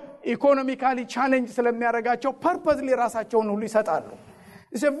ኑሮ ኢኮኖሚካሊ ቻሌንጅ ስለሚያደርጋቸው ፐርፐዝሊ ራሳቸውን ሁሉ ይሰጣሉ።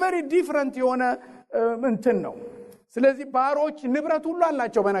 it's a very different የሆነ እንትን ነው። ስለዚህ ባሮች ንብረት ሁሉ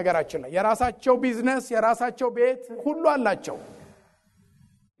አላቸው። በነገራችን ላይ የራሳቸው ቢዝነስ፣ የራሳቸው ቤት ሁሉ አላቸው።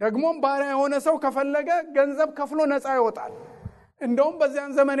 ደግሞም ባሪያ የሆነ ሰው ከፈለገ ገንዘብ ከፍሎ ነፃ ይወጣል። እንደውም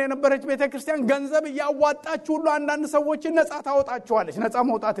በዚያን ዘመን የነበረች ቤተክርስቲያን ገንዘብ እያዋጣች ሁሉ አንዳንድ ሰዎችን ነፃ ታወጣቸዋለች፣ ነፃ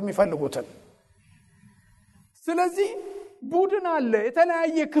መውጣት የሚፈልጉትን። ስለዚህ ቡድን አለ፣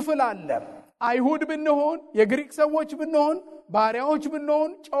 የተለያየ ክፍል አለ። አይሁድ ብንሆን፣ የግሪክ ሰዎች ብንሆን፣ ባሪያዎች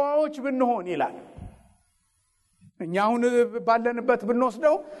ብንሆን፣ ጨዋዎች ብንሆን ይላል። እኛ አሁን ባለንበት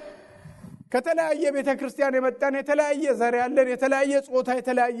ብንወስደው ከተለያየ ቤተክርስቲያን የመጣን የተለያየ ዘር ያለን፣ የተለያየ ጾታ፣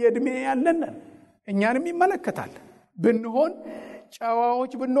 የተለያየ እድሜ ያለን እኛንም ይመለከታል። ብንሆን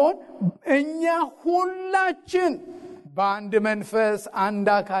ጨዋዎች ብንሆን እኛ ሁላችን በአንድ መንፈስ አንድ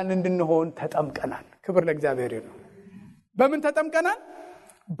አካል እንድንሆን ተጠምቀናል። ክብር ለእግዚአብሔር ይሁን። በምን ተጠምቀናል?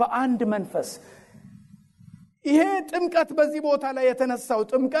 በአንድ መንፈስ። ይሄ ጥምቀት በዚህ ቦታ ላይ የተነሳው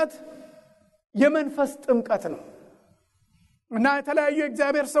ጥምቀት የመንፈስ ጥምቀት ነው እና የተለያዩ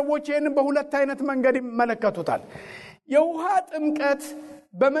እግዚአብሔር ሰዎች ይሄንን በሁለት አይነት መንገድ ይመለከቱታል። የውሃ ጥምቀት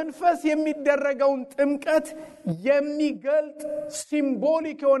በመንፈስ የሚደረገውን ጥምቀት የሚገልጥ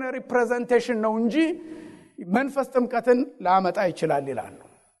ሲምቦሊክ የሆነ ሪፕሬዘንቴሽን ነው እንጂ መንፈስ ጥምቀትን ላመጣ ይችላል ይላሉ።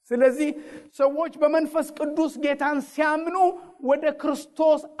 ስለዚህ ሰዎች በመንፈስ ቅዱስ ጌታን ሲያምኑ ወደ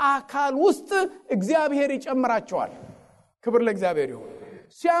ክርስቶስ አካል ውስጥ እግዚአብሔር ይጨምራቸዋል። ክብር ለእግዚአብሔር ይሁን።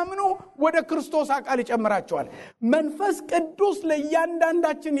 ሲያምኑ ወደ ክርስቶስ አካል ይጨምራቸዋል። መንፈስ ቅዱስ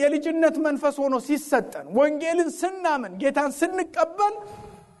ለእያንዳንዳችን የልጅነት መንፈስ ሆኖ ሲሰጠን ወንጌልን ስናምን ጌታን ስንቀበል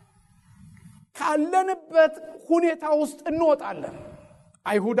ካለንበት ሁኔታ ውስጥ እንወጣለን።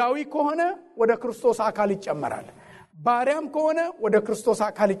 አይሁዳዊ ከሆነ ወደ ክርስቶስ አካል ይጨመራል። ባሪያም ከሆነ ወደ ክርስቶስ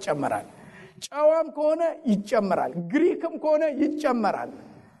አካል ይጨመራል። ጨዋም ከሆነ ይጨመራል። ግሪክም ከሆነ ይጨመራል።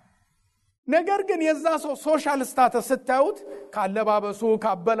 ነገር ግን የዛ ሰው ሶሻል ስታተስ ስታዩት ካለባበሱ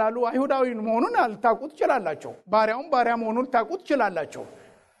ካበላሉ አይሁዳዊ መሆኑን አልታውቁት ይችላላችሁ። ባሪያውም ባሪያ መሆኑን ታውቁት ይችላላችሁ።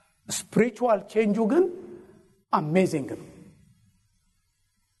 ስፒሪቹዋል ቼንጁ ግን አሜዚንግ ነው።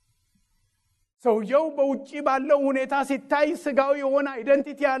 ሰውየው በውጪ ባለው ሁኔታ ሲታይ ስጋዊ የሆነ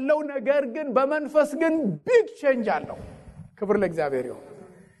አይደንቲቲ ያለው ነገር ግን በመንፈስ ግን ቢግ ቼንጅ አለው። ክብር ለእግዚአብሔር ይሁን።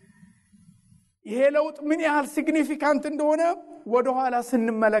 ይሄ ለውጥ ምን ያህል ሲግኒፊካንት እንደሆነ ወደ ኋላ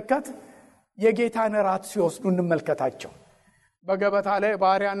ስንመለከት የጌታን ራት ሲወስዱ እንመልከታቸው። በገበታ ላይ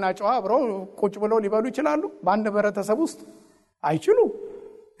ባሪያና ጨዋ አብረው ቁጭ ብለው ሊበሉ ይችላሉ? በአንድ ህብረተሰብ ውስጥ አይችሉም።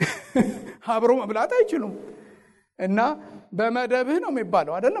 አብረው መብላት አይችሉም። እና በመደብህ ነው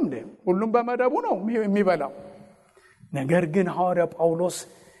የሚባለው አይደለም እንዴ? ሁሉም በመደቡ ነው የሚበላው። ነገር ግን ሐዋርያ ጳውሎስ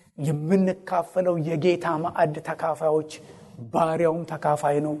የምንካፈለው የጌታ ማዕድ ተካፋዮች፣ ባሪያውም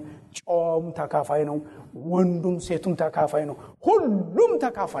ተካፋይ ነው፣ ጨዋውም ተካፋይ ነው፣ ወንዱም ሴቱም ተካፋይ ነው፣ ሁሉም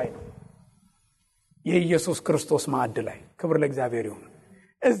ተካፋይ ነው የኢየሱስ ክርስቶስ ማዕድ ላይ። ክብር ለእግዚአብሔር ይሁን።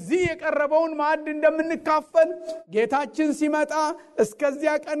 እዚህ የቀረበውን ማዕድ እንደምንካፈል ጌታችን ሲመጣ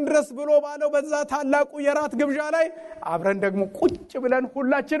እስከዚያ ቀን ድረስ ብሎ ባለው በዛ ታላቁ የራት ግብዣ ላይ አብረን ደግሞ ቁጭ ብለን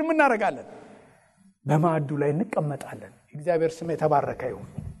ሁላችንም እናደርጋለን፣ በማዕዱ ላይ እንቀመጣለን። እግዚአብሔር ስም የተባረከ ይሁን።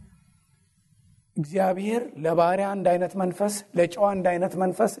 እግዚአብሔር ለባሪያ አንድ አይነት መንፈስ፣ ለጨዋ አንድ አይነት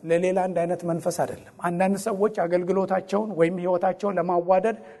መንፈስ፣ ለሌላ አንድ አይነት መንፈስ አይደለም። አንዳንድ ሰዎች አገልግሎታቸውን ወይም ህይወታቸውን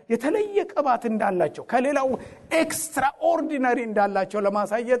ለማዋደድ የተለየ ቅባት እንዳላቸው ከሌላው ኤክስትራኦርዲናሪ እንዳላቸው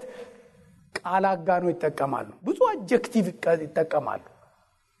ለማሳየት ቃል አጋኖ ይጠቀማሉ። ብዙ አድጀክቲቭ ይጠቀማሉ።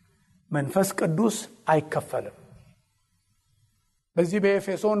 መንፈስ ቅዱስ አይከፈልም። በዚህ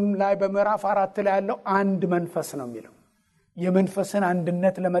በኤፌሶን ላይ በምዕራፍ 4 ላይ ያለው አንድ መንፈስ ነው የሚለው። የመንፈስን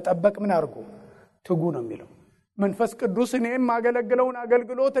አንድነት ለመጠበቅ ምን አድርጉ? ትጉ ነው የሚለው። መንፈስ ቅዱስ እኔም ማገለግለውን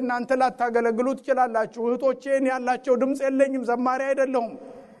አገልግሎት እናንተ ላታገለግሉ ትችላላችሁ። እህቶቼን ያላቸው ድምጽ የለኝም፣ ዘማሪ አይደለሁም።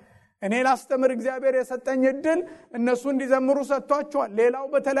 እኔ ላስተምር እግዚአብሔር የሰጠኝ እድል እነሱ እንዲዘምሩ ሰጥቷቸዋል። ሌላው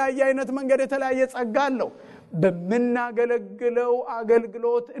በተለያየ አይነት መንገድ የተለያየ ጸጋ አለው። በመናገለግለው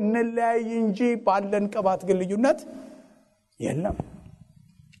አገልግሎት እንለያይ እንጂ ባለን ቅባት ግን ልዩነት የለም።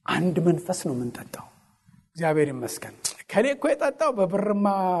 አንድ መንፈስ ነው የምንጠጣው። እግዚአብሔር ይመስገን። ከሌ እኮ የጠጣው በብርማ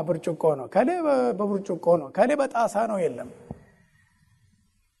ብርጭቆ ነው፣ ከሌ በብርጭቆ ነው፣ ከሌ በጣሳ ነው የለም።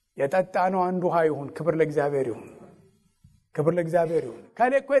 የጠጣ ነው አንዱ ውሃ ይሁን። ክብር ለእግዚአብሔር ይሁን። ክብር ለእግዚአብሔር ይሁን።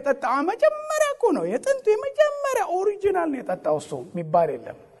 ከሌ እኮ የጠጣው መጀመሪያ እኮ ነው፣ የጥንቱ የመጀመሪያ ኦሪጂናል ነው የጠጣው እሱ የሚባል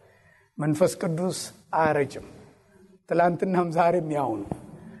የለም። መንፈስ ቅዱስ አያረጅም። ትላንትናም ዛሬም ያው ነው።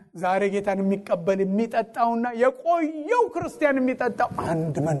 ዛሬ ጌታን የሚቀበል የሚጠጣውና የቆየው ክርስቲያን የሚጠጣው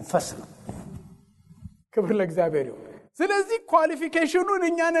አንድ መንፈስ ነው። ክብር ለእግዚአብሔር ይሁን። ስለዚህ ኳሊፊኬሽኑን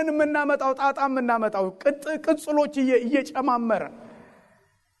እኛ ነን የምናመጣው፣ ጣጣ የምናመጣው ቅጽሎች እየጨማመረ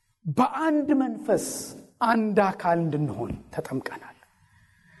በአንድ መንፈስ አንድ አካል እንድንሆን ተጠምቀናል።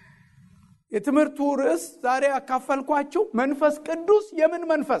 የትምህርቱ ርዕስ ዛሬ ያካፈልኳችሁ መንፈስ ቅዱስ የምን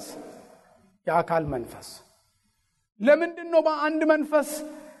መንፈስ? የአካል መንፈስ። ለምንድን ነው በአንድ መንፈስ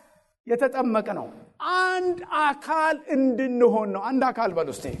የተጠመቀ ነው? አንድ አካል እንድንሆን ነው። አንድ አካል በሉ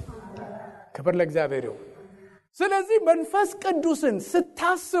እስቲ። ክብር ለእግዚአብሔር ይሁን። ስለዚህ መንፈስ ቅዱስን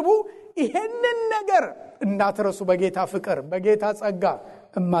ስታስቡ ይሄንን ነገር እንዳትረሱ በጌታ ፍቅር በጌታ ጸጋ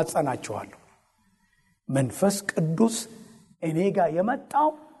እማጸናችኋለሁ። መንፈስ ቅዱስ እኔ ጋር የመጣው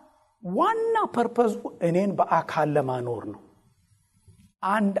ዋና ፐርፐዙ እኔን በአካል ለማኖር ነው።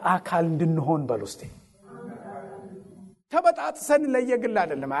 አንድ አካል እንድንሆን በሉ እስቲ። ተበጣጥሰን ለየግል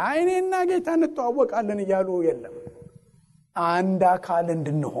አይደለም። እኔና ጌታ እንተዋወቃለን እያሉ የለም። አንድ አካል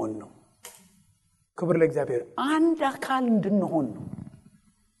እንድንሆን ነው። ክብር ለእግዚአብሔር። አንድ አካል እንድንሆን ነው።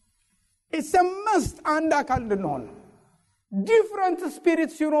 እሰመስት አንድ አካል እንድንሆን ነው። ዲፍረንት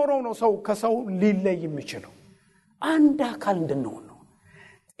ስፒሪት ሲኖረው ነው ሰው ከሰው ሊለይ የሚችለው። አንድ አካል እንድንሆን ነው።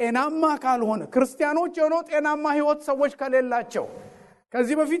 ጤናማ ካልሆነ ክርስቲያኖች የሆኑ ጤናማ ህይወት ሰዎች ከሌላቸው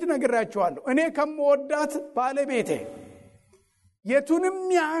ከዚህ በፊት ነግራችኋለሁ። እኔ ከምወዳት ባለቤቴ የቱንም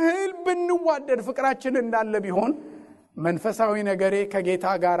ያህል ብንዋደድ ፍቅራችን እንዳለ ቢሆን መንፈሳዊ ነገሬ ከጌታ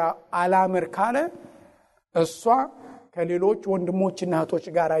ጋር አላምር ካለ እሷ ከሌሎች ወንድሞችና እህቶች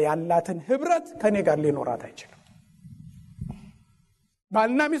ጋር ያላትን ህብረት ከኔ ጋር ሊኖራት አይችልም።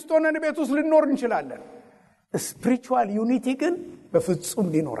 ባልና ሚስት ሆነን ቤት ውስጥ ልንኖር እንችላለን። ስፒሪቹዋል ዩኒቲ ግን በፍጹም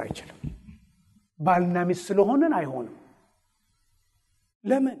ሊኖር አይችልም። ባልና ሚስት ስለሆነን አይሆንም።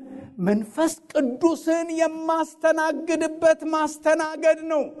 ለምን? መንፈስ ቅዱስን የማስተናግድበት ማስተናገድ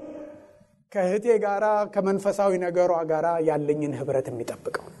ነው ከእህቴ ጋራ ከመንፈሳዊ ነገሯ ጋራ ያለኝን ህብረት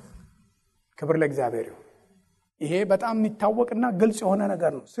የሚጠብቀው። ክብር ለእግዚአብሔር ይሁን። ይሄ በጣም የሚታወቅና ግልጽ የሆነ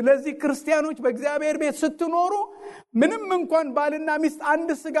ነገር ነው። ስለዚህ ክርስቲያኖች በእግዚአብሔር ቤት ስትኖሩ ምንም እንኳን ባልና ሚስት አንድ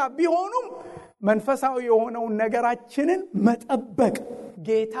ስጋ ቢሆኑም መንፈሳዊ የሆነውን ነገራችንን መጠበቅ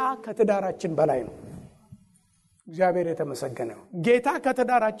ጌታ ከትዳራችን በላይ ነው። እግዚአብሔር የተመሰገነ ነው። ጌታ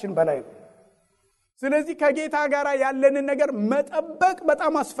ከትዳራችን በላይ ነው። ስለዚህ ከጌታ ጋር ያለንን ነገር መጠበቅ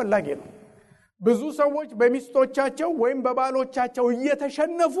በጣም አስፈላጊ ነው። ብዙ ሰዎች በሚስቶቻቸው ወይም በባሎቻቸው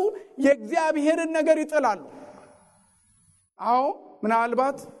እየተሸነፉ የእግዚአብሔርን ነገር ይጥላሉ። አዎ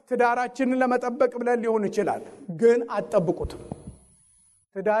ምናልባት ትዳራችንን ለመጠበቅ ብለን ሊሆን ይችላል፣ ግን አትጠብቁትም።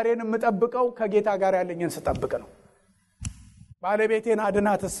 ትዳሬን የምጠብቀው ከጌታ ጋር ያለኝን ስጠብቅ ነው። ባለቤቴን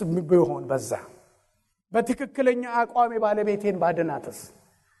አድናትስ ቢሆን በዛ በትክክለኛ አቋሜ ባለቤቴን ባድናትስ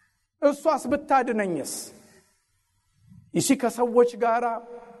እሷስ ብታድነኝስ? እሺ ከሰዎች ጋራ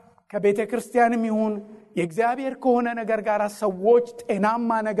ከቤተ ክርስቲያንም ይሁን የእግዚአብሔር ከሆነ ነገር ጋር ሰዎች ጤናማ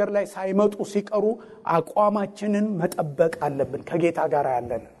ነገር ላይ ሳይመጡ ሲቀሩ አቋማችንን መጠበቅ አለብን ከጌታ ጋር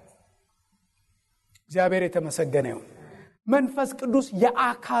ያለን። እግዚአብሔር የተመሰገነ ይሁን። መንፈስ ቅዱስ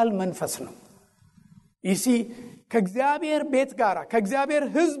የአካል መንፈስ ነው። ይሲ ከእግዚአብሔር ቤት ጋራ ከእግዚአብሔር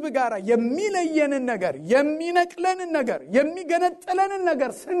ሕዝብ ጋራ የሚለየንን ነገር የሚነቅለንን ነገር የሚገነጥለንን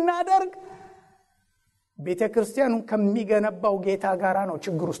ነገር ስናደርግ ቤተ ክርስቲያኑን ከሚገነባው ጌታ ጋራ ነው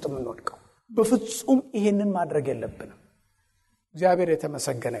ችግር ውስጥ የምንወድቀው። በፍጹም ይሄንን ማድረግ የለብንም። እግዚአብሔር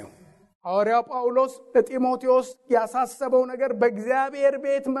የተመሰገነ ይሁን። ሐዋርያው ጳውሎስ ለጢሞቴዎስ ያሳሰበው ነገር በእግዚአብሔር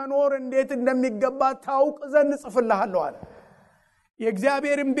ቤት መኖር እንዴት እንደሚገባ ታውቅ ዘንድ ጽፍልሃለሁ አለ።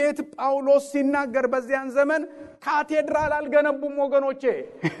 የእግዚአብሔርን ቤት ጳውሎስ ሲናገር በዚያን ዘመን ካቴድራል አልገነቡም ወገኖቼ።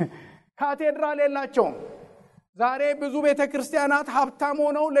 ካቴድራል የላቸውም። ዛሬ ብዙ ቤተክርስቲያናት ሀብታም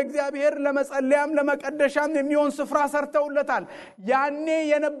ሆነው ለእግዚአብሔር ለመጸለያም ለመቀደሻም የሚሆን ስፍራ ሰርተውለታል። ያኔ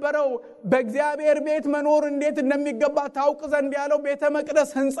የነበረው በእግዚአብሔር ቤት መኖር እንዴት እንደሚገባ ታውቅ ዘንድ ያለው ቤተ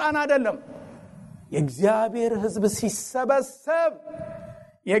መቅደስ ህንጻን አይደለም። የእግዚአብሔር ሕዝብ ሲሰበሰብ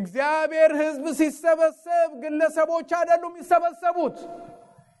የእግዚአብሔር ሕዝብ ሲሰበሰብ ግለሰቦች አይደሉም የሚሰበሰቡት።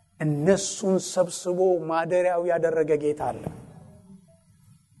 እነሱን ሰብስቦ ማደሪያው ያደረገ ጌታ አለ።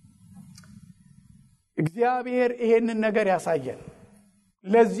 እግዚአብሔር ይሄንን ነገር ያሳየን።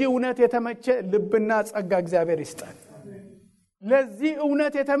 ለዚህ እውነት የተመቸ ልብና ጸጋ እግዚአብሔር ይስጠን። ለዚህ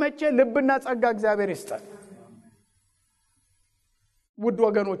እውነት የተመቸ ልብና ጸጋ እግዚአብሔር ይስጠን። ውድ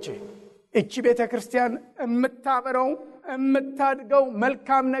ወገኖቼ እቺ ቤተክርስቲያን የምታበረው የምታድገው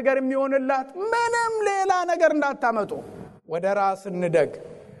መልካም ነገር የሚሆንላት ምንም ሌላ ነገር እንዳታመጡ ወደ ራስ እንደግ።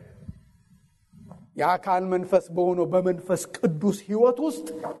 የአካል መንፈስ በሆነው በመንፈስ ቅዱስ ሕይወት ውስጥ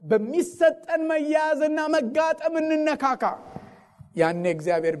በሚሰጠን መያዝና መጋጠም እንነካካ። ያኔ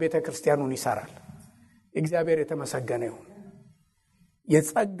እግዚአብሔር ቤተክርስቲያኑን ይሰራል። እግዚአብሔር የተመሰገነ ይሁን።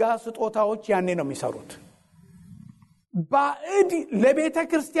 የጸጋ ስጦታዎች ያኔ ነው የሚሰሩት። ባዕድ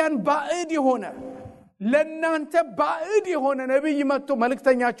ለቤተክርስቲያን ባዕድ የሆነ ለናንተ ባዕድ የሆነ ነብይ መጥቶ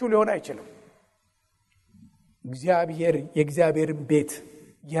መልእክተኛችሁ ሊሆን አይችልም። እግዚአብሔር የእግዚአብሔርን ቤት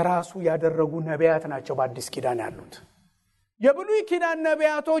የራሱ ያደረጉ ነቢያት ናቸው በአዲስ ኪዳን ያሉት። የብሉይ ኪዳን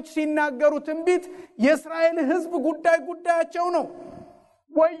ነቢያቶች ሲናገሩ ትንቢት የእስራኤል ሕዝብ ጉዳያቸው ነው።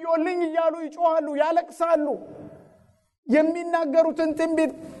 ወዮልኝ እያሉ ይጮሃሉ፣ ያለቅሳሉ። የሚናገሩትን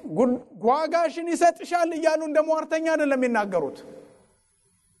ትንቢት ጓጋሽን ይሰጥሻል እያሉ እንደ ሟርተኛ አይደለም የሚናገሩት።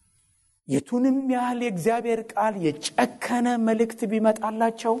 የቱንም ያህል የእግዚአብሔር ቃል የጨከነ መልእክት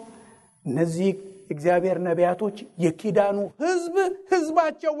ቢመጣላቸው እነዚህ እግዚአብሔር ነቢያቶች የኪዳኑ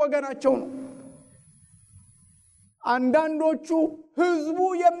ሕዝባቸው ወገናቸው ነው። አንዳንዶቹ ሕዝቡ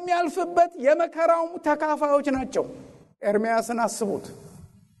የሚያልፍበት የመከራው ተካፋዮች ናቸው። ኤርምያስን አስቡት።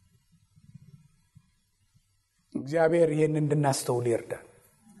 እግዚአብሔር ይሄን እንድናስተውል ይርዳል።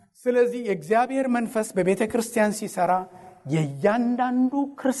 ስለዚህ የእግዚአብሔር መንፈስ በቤተ ክርስቲያን ሲሰራ የእያንዳንዱ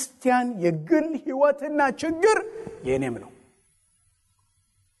ክርስቲያን የግል ሕይወትና ችግር የኔም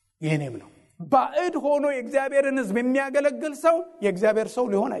ነው። ባዕድ ሆኖ የእግዚአብሔርን ሕዝብ የሚያገለግል ሰው የእግዚአብሔር ሰው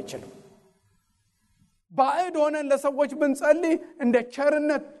ሊሆን አይችልም። ባዕድ ሆነን ለሰዎች ብንጸልይ እንደ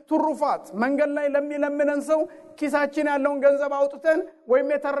ቸርነት ትሩፋት መንገድ ላይ ለሚለምነን ሰው ኪሳችን ያለውን ገንዘብ አውጥተን ወይም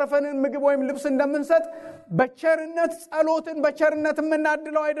የተረፈንን ምግብ ወይም ልብስ እንደምንሰጥ በቸርነት ጸሎትን በቸርነት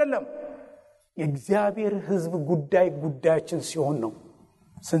የምናድለው አይደለም። የእግዚአብሔር ሕዝብ ጉዳያችን ሲሆን ነው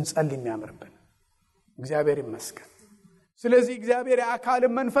ስንጸልይ የሚያምርብን። እግዚአብሔር ይመስገን። ስለዚህ እግዚአብሔር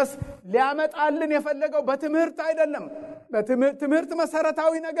የአካልን መንፈስ ሊያመጣልን የፈለገው በትምህርት አይደለም። ትምህርት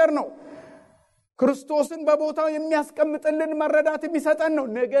መሰረታዊ ነገር ነው። ክርስቶስን በቦታው የሚያስቀምጥልን መረዳት የሚሰጠን ነው።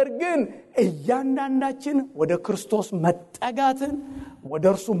 ነገር ግን እያንዳንዳችን ወደ ክርስቶስ መጠጋትን፣ ወደ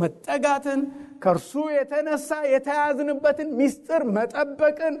እርሱ መጠጋትን፣ ከእርሱ የተነሳ የተያዝንበትን ምስጢር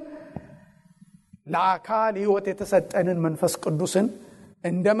መጠበቅን፣ ለአካል ሕይወት የተሰጠንን መንፈስ ቅዱስን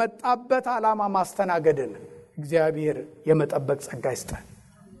እንደመጣበት ዓላማ ማስተናገድን እግዚአብሔር የመጠበቅ ጸጋ ይስጠን።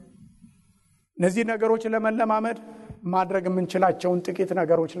 እነዚህ ነገሮች ለመለማመድ ማድረግ የምንችላቸውን ጥቂት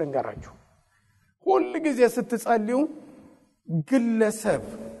ነገሮች ልንገራችሁ። ሁል ጊዜ ስትጸልዩ ግለሰብ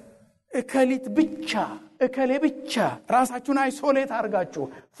እከሌ ብቻ ራሳችሁን አይሶሌት አድርጋችሁ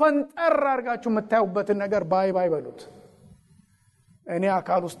ፈንጠር አድርጋችሁ የምታዩበትን ነገር ባይ በሉት። እኔ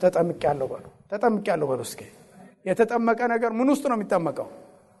አካል ውስጥ ተጠምቄያለሁ በሉ። እስኪ የተጠመቀ ነገር ምን ውስጥ ነው የሚጠመቀው?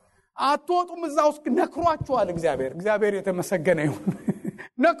 አትወጡም። እዛ ውስጥ ነክሯችኋል። እግዚአብሔር የተመሰገነ ይሁን።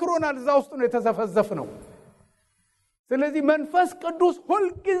 ነክሮናል። እዛ ውስጥ ነው የተዘፈዘፍነው። ስለዚህ መንፈስ ቅዱስ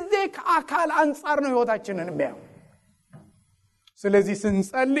ሁልጊዜ ከአካል አንጻር ነው ህይወታችንን የሚያየው። ስለዚህ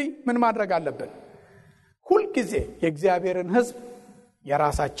ስንጸልይ ምን ማድረግ አለብን? ሁልጊዜ የእግዚአብሔርን ሕዝብ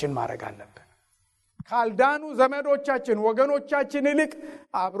የራሳችን ማድረግ አለብን። ካልዳኑ ዘመዶቻችን ወገኖቻችን ይልቅ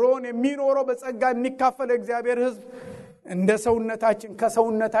አብሮን የሚኖረው በጸጋ የሚካፈል የእግዚአብሔር ሕዝብ እንደ ሰውነታችን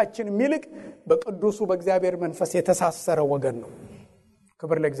ከሰውነታችን ይልቅ በቅዱሱ በእግዚአብሔር መንፈስ የተሳሰረ ወገን ነው።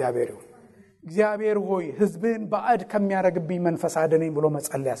 ክብር ለእግዚአብሔር ይሁን። እግዚአብሔር ሆይ ሕዝብህን ባዕድ ከሚያረግብኝ መንፈስ አድነኝ ብሎ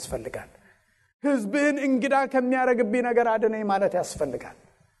መጸለይ ያስፈልጋል። ሕዝብህን እንግዳ ከሚያረግብኝ ነገር አድነኝ ማለት ያስፈልጋል።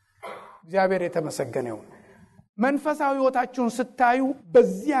 እግዚአብሔር የተመሰገነ ይሁን። መንፈሳዊ ሕይወታችሁን ስታዩ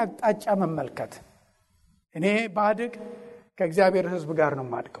በዚህ አቅጣጫ መመልከት። እኔ ባድግ ከእግዚአብሔር ሕዝብ ጋር ነው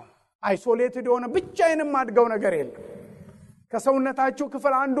ማድገው። አይሶሌትድ የሆነ ብቻዬን ማድገው ነገር የለም። ከሰውነታችሁ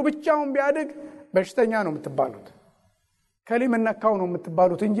ክፍል አንዱ ብቻውን ቢያድግ በሽተኛ ነው የምትባሉት፣ ከሊምነካው ነው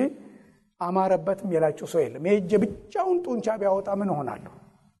የምትባሉት እንጂ አማረበትም የላችሁ ሰው የለም። የእጄ ብቻውን ጡንቻ ቢያወጣ ምን ሆናለሁ?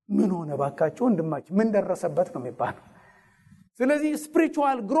 ምን ሆነ ባካችሁ ወንድማችሁ ምን ደረሰበት ነው የሚባለው። ስለዚህ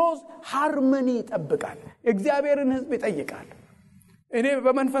ስፒሪቹዋል ግሮዝ ሃርመኒ ይጠብቃል፣ እግዚአብሔርን ሕዝብ ይጠይቃል። እኔ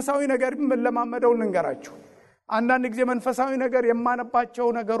በመንፈሳዊ ነገር ለማመደው ልንገራችሁ። አንዳንድ ጊዜ መንፈሳዊ ነገር የማነባቸው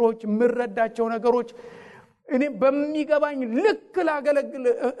ነገሮች የምረዳቸው ነገሮች እኔ በሚገባኝ ልክ ላገለግል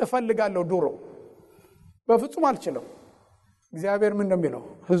እፈልጋለሁ። ድሮ በፍጹም አልችልም። እግዚአብሔር ምን እንደሚለው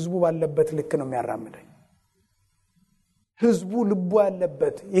ሕዝቡ ባለበት ልክ ነው የሚያራምደኝ። ሕዝቡ ልቡ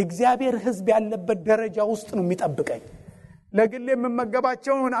ያለበት የእግዚአብሔር ሕዝብ ያለበት ደረጃ ውስጥ ነው የሚጠብቀኝ። ለግሌ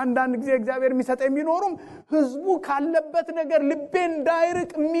የምመገባቸውን አንዳንድ ጊዜ እግዚአብሔር የሚሰጠኝ ቢኖሩም ሕዝቡ ካለበት ነገር ልቤን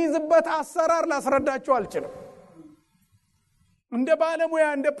እንዳይርቅ የሚይዝበት አሰራር ላስረዳቸው አልችልም። እንደ ባለሙያ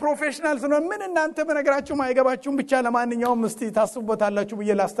እንደ ፕሮፌሽናል ስለሆነ ምን እናንተ በነገራችሁ ማይገባችሁም ብቻ ለማንኛውም እስቲ ታስቡበታላችሁ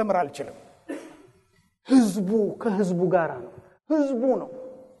ብዬ ላስተምር አልችልም። ሕዝቡ ከሕዝቡ ጋር ነው። ሕዝቡ ነው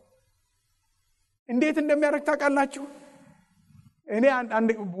እንዴት እንደሚያረግ ታውቃላችሁ? እኔ አንድ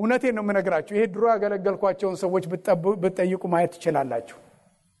እውነቴን ነው የምነግራችሁ። ይሄ ድሮ ያገለገልኳቸውን ሰዎች ብትጠይቁ ማየት ትችላላችሁ።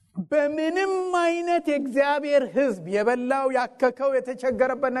 በምንም አይነት የእግዚአብሔር ሕዝብ የበላው ያከከው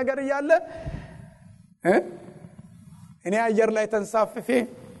የተቸገረበት ነገር እያለ እኔ አየር ላይ ተንሳፍፌ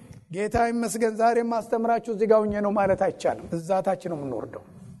ጌታ ይመስገን ዛሬ ማስተምራችሁ እዚህ ጋር ሆኜ ነው ማለት አይቻልም። እዛታች ነው የምንወርደው።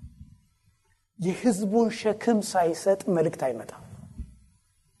 የሕዝቡን ሸክም ሳይሰጥ መልእክት አይመጣም።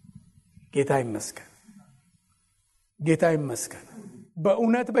 ጌታ ይመስገን፣ ጌታ ይመስገን።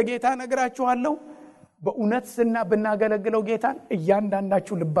 በእውነት በጌታ ነግራችኋለሁ። በእውነት ብናገለግለው ጌታን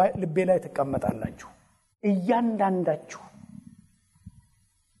እያንዳንዳችሁ ልቤ ላይ ትቀመጣላችሁ። እያንዳንዳችሁ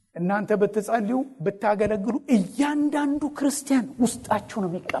እናንተ ብትጸልዩ ብታገለግሉ እያንዳንዱ ክርስቲያን ውስጣችሁ ነው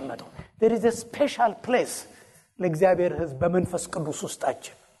የሚቀመጠው። there is a special place ለእግዚአብሔር ሕዝብ በመንፈስ ቅዱስ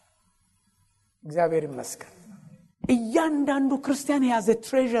ውስጣችን። እግዚአብሔር ይመስገን። እያንዳንዱ ክርስቲያን has a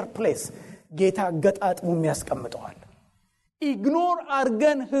treasure place ጌታ ገጣጥሞ የሚያስቀምጠዋል። ኢግኖር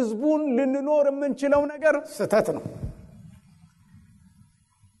አርገን ሕዝቡን ልንኖር የምንችለው ነገር ስተት ነው።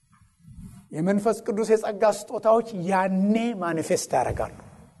 የመንፈስ ቅዱስ የጸጋ ስጦታዎች ያኔ ማኒፌስት ያደርጋሉ።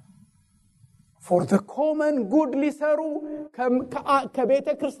 for the common good ሊሰሩ ከቤተ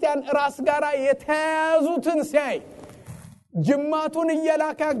ክርስቲያን ራስ ጋር የተያዙትን ሲያይ ጅማቱን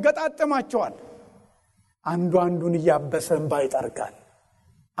እየላከ ያገጣጥማቸዋል። አንዱ አንዱን እያበሰ እንባ ይጠርጋል።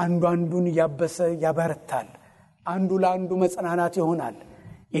 አንዱ አንዱን እያበሰ ያበረታል። አንዱ ለአንዱ መጽናናት ይሆናል።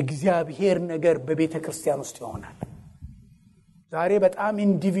 የእግዚአብሔር ነገር በቤተ ክርስቲያን ውስጥ ይሆናል። ዛሬ በጣም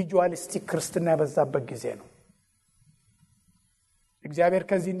ኢንዲቪጁዋሊስቲክ ክርስትና የበዛበት ጊዜ ነው። እግዚአብሔር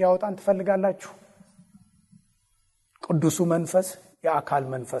ከዚህ እንዲያወጣን ትፈልጋላችሁ? ቅዱሱ መንፈስ የአካል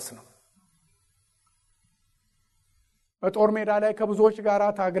መንፈስ ነው። በጦር ሜዳ ላይ ከብዙዎች ጋር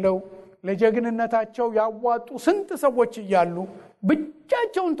ታግለው ለጀግንነታቸው ያዋጡ ስንት ሰዎች እያሉ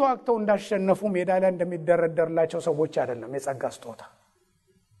ብቻቸውን ተዋግተው እንዳሸነፉ ሜዳ ላይ እንደሚደረደርላቸው ሰዎች አይደለም የጸጋ ስጦታ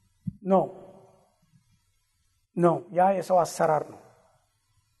ነው። ያ የሰው አሰራር ነው።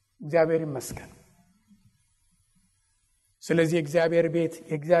 እግዚአብሔር ይመስገን። ስለዚህ የእግዚአብሔር ቤት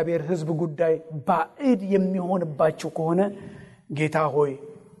የእግዚአብሔር ሕዝብ ጉዳይ ባዕድ የሚሆንባችሁ ከሆነ ጌታ ሆይ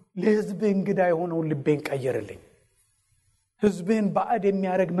ለሕዝብ እንግዳ የሆነውን ልቤን ቀይርልኝ፣ ሕዝብህን ባዕድ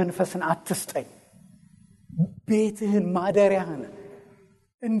የሚያደርግ መንፈስን አትስጠኝ፣ ቤትህን ማደሪያህን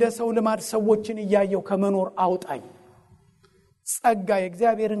እንደ ሰው ልማድ ሰዎችን እያየው ከመኖር አውጣኝ፣ ጸጋ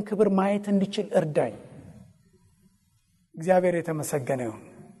የእግዚአብሔርን ክብር ማየት እንድችል እርዳኝ። እግዚአብሔር የተመሰገነ ይሁን።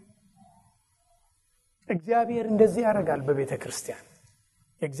 እግዚአብሔር እንደዚህ ያደርጋል በቤተ ክርስቲያን።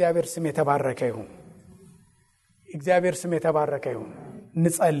 የእግዚአብሔር ስም የተባረከ ይሁን። እግዚአብሔር ስም የተባረከ ይሁን።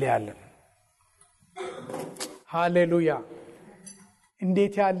 እንጸልያለን። ሃሌሉያ!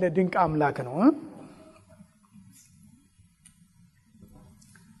 እንዴት ያለ ድንቅ አምላክ ነው!